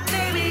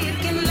 Baby, it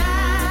can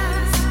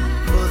last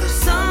for the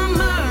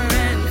summer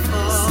and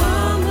fall.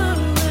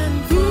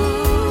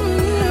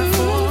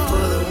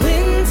 For the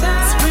winter,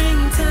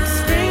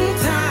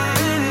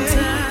 springtime,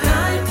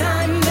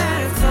 nighttime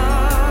that's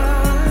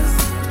ours.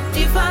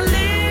 If I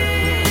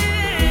live,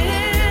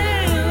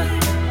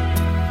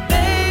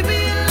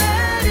 baby,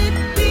 let it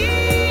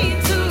be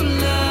to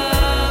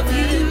love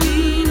you.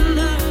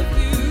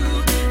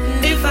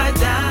 If I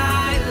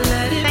die,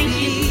 let it Thank be.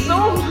 you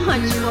so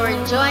much for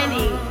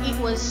joining. It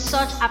was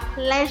such a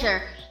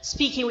pleasure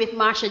speaking with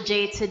Marsha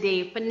J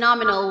today.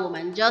 Phenomenal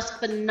woman, just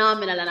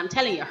phenomenal. And I'm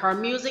telling you, her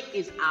music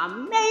is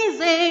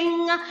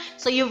amazing.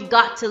 So you've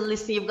got to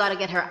listen. You've got to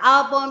get her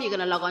album. You're going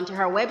to log on to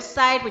her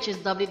website, which is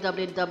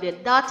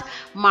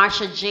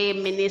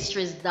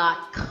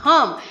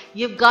www.marshajministries.com.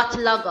 You've got to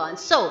log on.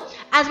 So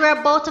as we're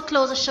about to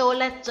close the show,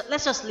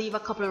 let's just leave a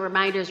couple of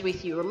reminders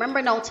with you.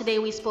 Remember now, today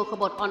we spoke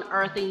about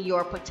unearthing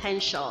your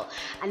potential.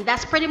 And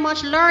that's pretty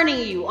much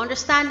learning you,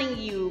 understanding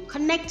you,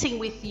 connecting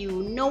with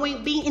you,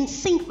 knowing, being in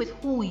sync with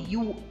who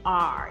you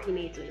are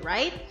innately,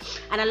 right?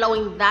 And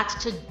allowing that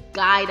to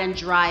guide and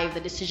drive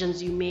the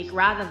decisions you make,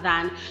 rather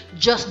than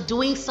just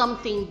doing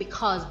something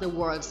because the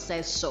world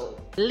says so.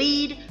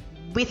 Lead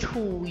with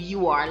who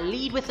you are.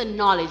 Lead with the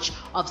knowledge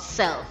of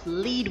self.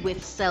 Lead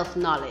with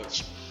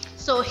self-knowledge.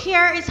 So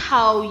here is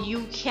how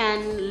you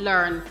can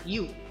learn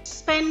you.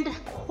 Spend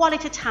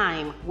quality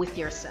time with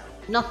yourself.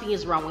 Nothing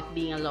is wrong with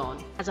being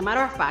alone. As a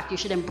matter of fact, you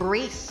should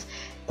embrace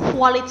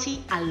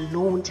quality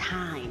alone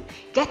time.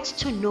 Get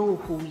to know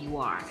who you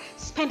are.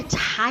 Spend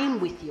time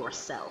with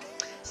yourself.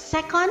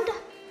 Second,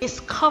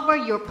 discover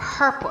your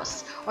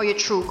purpose or your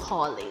true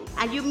calling.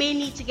 And you may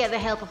need to get the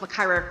help of a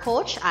career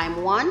coach.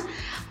 I'm one.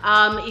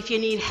 If you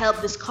need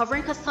help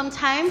discovering, because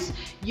sometimes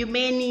you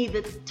may need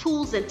the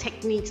tools and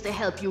techniques to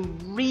help you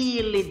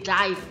really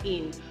dive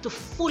in to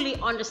fully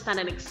understand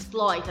and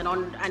exploit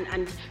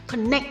and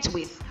connect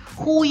with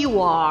who you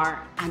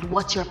are and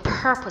what your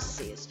purpose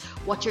is,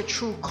 what your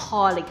true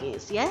calling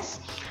is,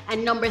 yes?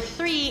 And number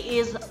 3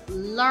 is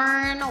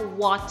learn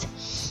what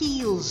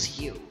heals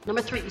you.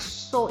 Number 3 is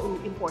so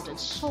important,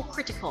 so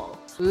critical.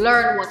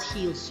 Learn what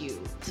heals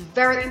you. It's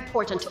very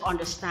important to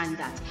understand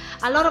that.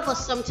 A lot of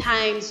us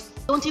sometimes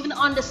don't even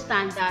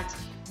understand that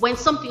when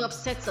something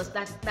upsets us,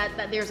 that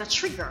there's a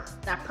trigger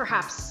that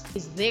perhaps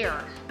is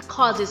there that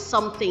causes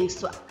some things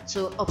to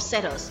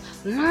upset us.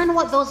 Learn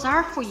what those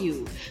are for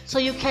you so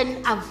you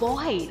can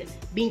avoid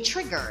being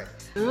triggered.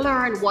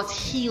 Learn what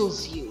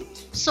heals you.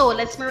 So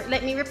let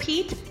me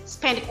repeat.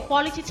 Spend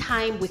quality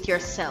time with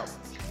yourself.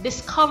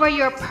 Discover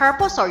your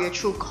purpose or your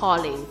true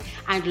calling,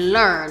 and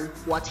learn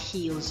what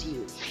heals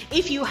you.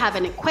 If you have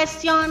any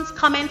questions,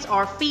 comments,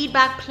 or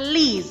feedback,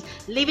 please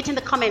leave it in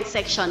the comment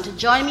section. To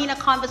join me in a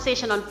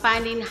conversation on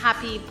Finding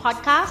Happy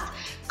Podcast,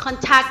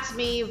 contact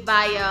me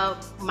via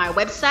my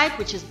website,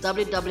 which is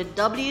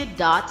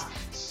www.marshajministries.com.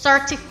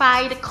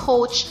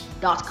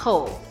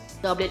 www.certifiedcoach.co.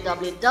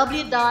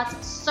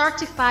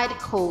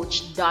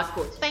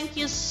 www.certifiedcoach.co. Thank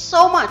you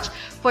so much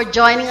for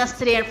joining us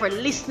today and for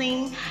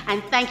listening,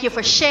 and thank you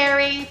for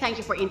sharing, thank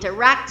you for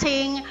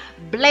interacting.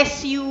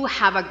 Bless you.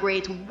 Have a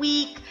great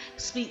week.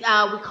 We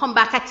come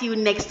back at you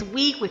next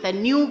week with a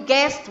new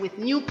guest, with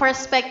new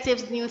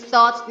perspectives, new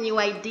thoughts, new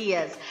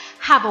ideas.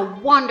 Have a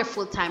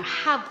wonderful time.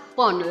 Have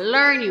fun.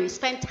 Learn you.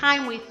 Spend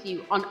time with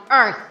you.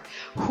 Unearth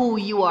who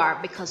you are,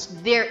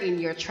 because therein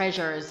your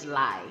treasures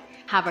lie.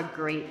 Have a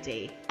great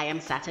day. I am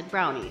Satin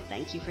Brownie.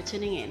 Thank you for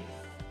tuning in.